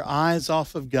took their eyes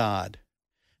off of God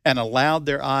and allowed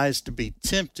their eyes to be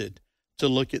tempted to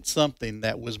look at something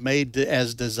that was made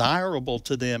as desirable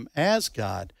to them as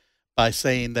God by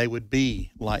saying they would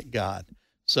be like God.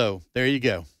 So there you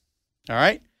go. All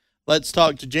right. Let's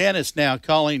talk to Janice now,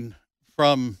 calling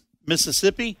from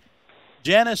Mississippi.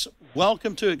 Janice,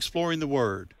 welcome to Exploring the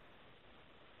Word.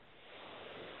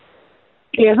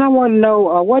 Yes, I want to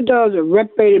know what does a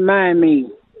reprobated mind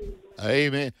mean?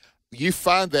 Amen. You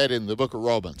find that in the book of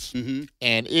Romans,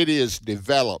 and it is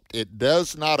developed. It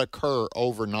does not occur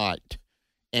overnight.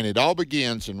 And it all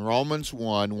begins in Romans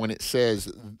 1 when it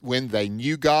says, when they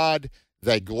knew God,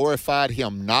 they glorified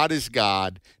him not as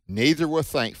God, neither were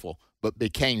thankful, but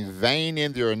became vain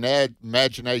in their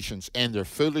imaginations, and their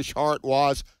foolish heart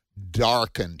was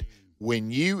darkened.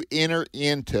 When you enter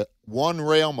into one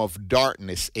realm of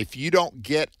darkness, if you don't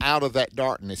get out of that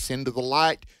darkness into the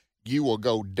light, you will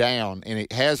go down. And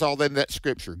it has all in that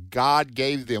scripture. God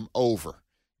gave them over.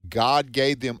 God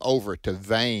gave them over to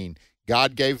vain.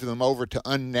 God gave them over to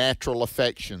unnatural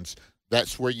affections.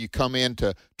 That's where you come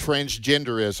into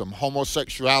transgenderism,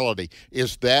 homosexuality.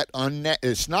 Is that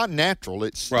it's not natural,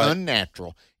 it's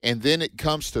unnatural. And then it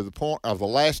comes to the point of the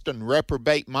last and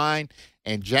reprobate mind.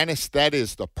 And Janice, that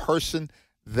is the person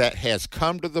that has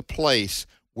come to the place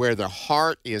where their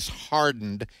heart is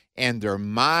hardened and their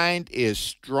mind is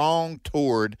strong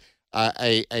toward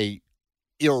it's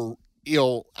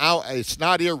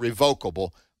not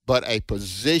irrevocable, but a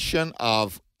position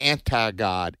of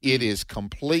anti-God. It is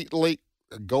completely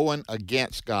going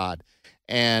against God.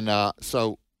 And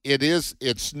so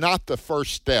it's not the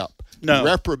first step. No.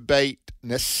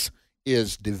 Reprobateness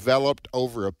is developed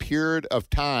over a period of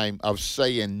time of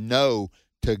saying no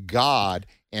to God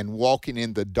and walking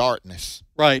in the darkness.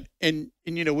 Right. And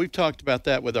we've talked about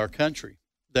that with our country,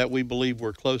 that we believe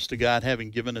we're close to God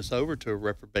having given us over to a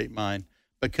reprobate mind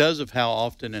because of how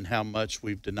often and how much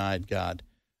we've denied God.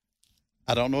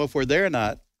 I don't know if we're there or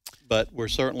not, but we're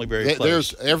certainly very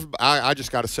close. I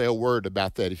just got to say a word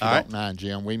about that, if you don't mind,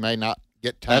 Jim. We may not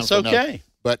get time. That's okay.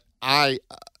 But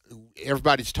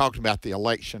everybody's talking about the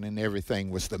election and everything.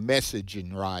 Was the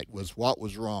messaging right? Was what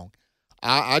was wrong?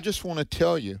 I just want to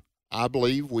tell you, I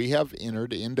believe we have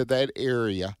entered into that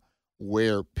area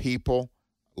where people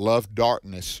love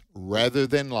darkness rather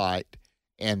than light,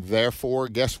 and therefore,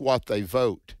 guess what? They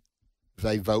vote.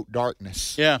 They vote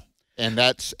darkness. Yeah. And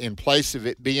that's in place of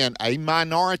it being a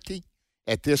minority.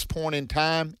 At this point in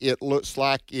time, it looks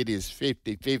like it is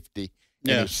 50-50.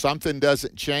 Yeah. And if something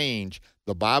doesn't change,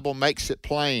 the Bible makes it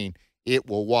plain, it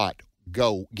will what?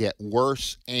 Go get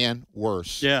worse and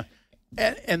worse. Yeah.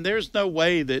 And there's no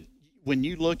way that when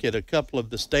you look at a couple of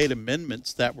the state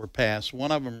amendments that were passed,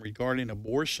 one of them regarding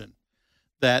abortion,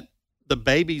 that the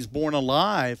baby's born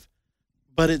alive,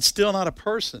 but it's still not a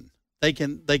person. They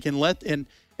can let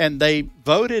and they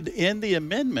voted in the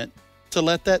amendment to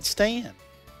let that stand.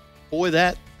 Boy,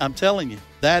 that, I'm telling you,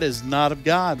 that is not of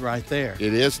God right there.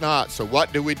 It is not. So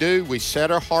what do? We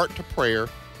set our heart to prayer,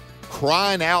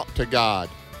 crying out to God.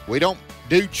 We don't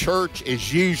do church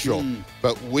as usual,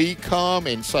 but we come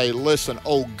and say, listen,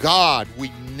 oh God, we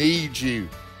need you.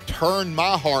 Turn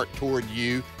my heart toward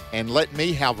you and let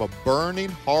me have a burning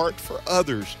heart for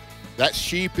others. That's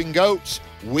sheep and goats.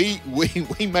 We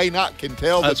may not can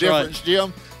tell the difference, right,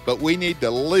 Jim, but we need to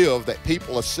live that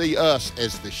people will see us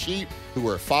as the sheep who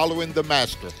are following the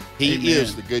master. He Amen.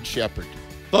 Is the good shepherd.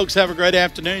 Folks, have a great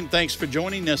afternoon. Thanks for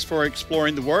joining us for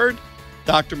Exploring the Word.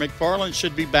 Dr. McFarland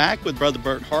should be back with Brother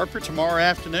Bert Harper tomorrow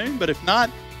afternoon, but if not,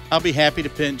 I'll be happy to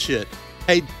pinch hit.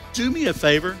 Hey, do me a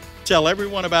favor. Tell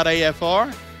everyone about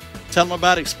AFR. Tell them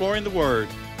about Exploring the Word.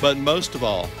 But most of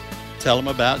all, tell them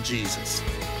about Jesus.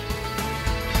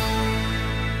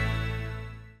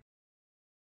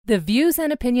 The views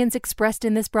and opinions expressed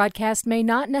in this broadcast may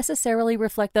not necessarily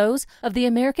reflect those of the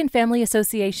American Family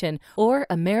Association or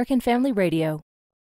American Family Radio.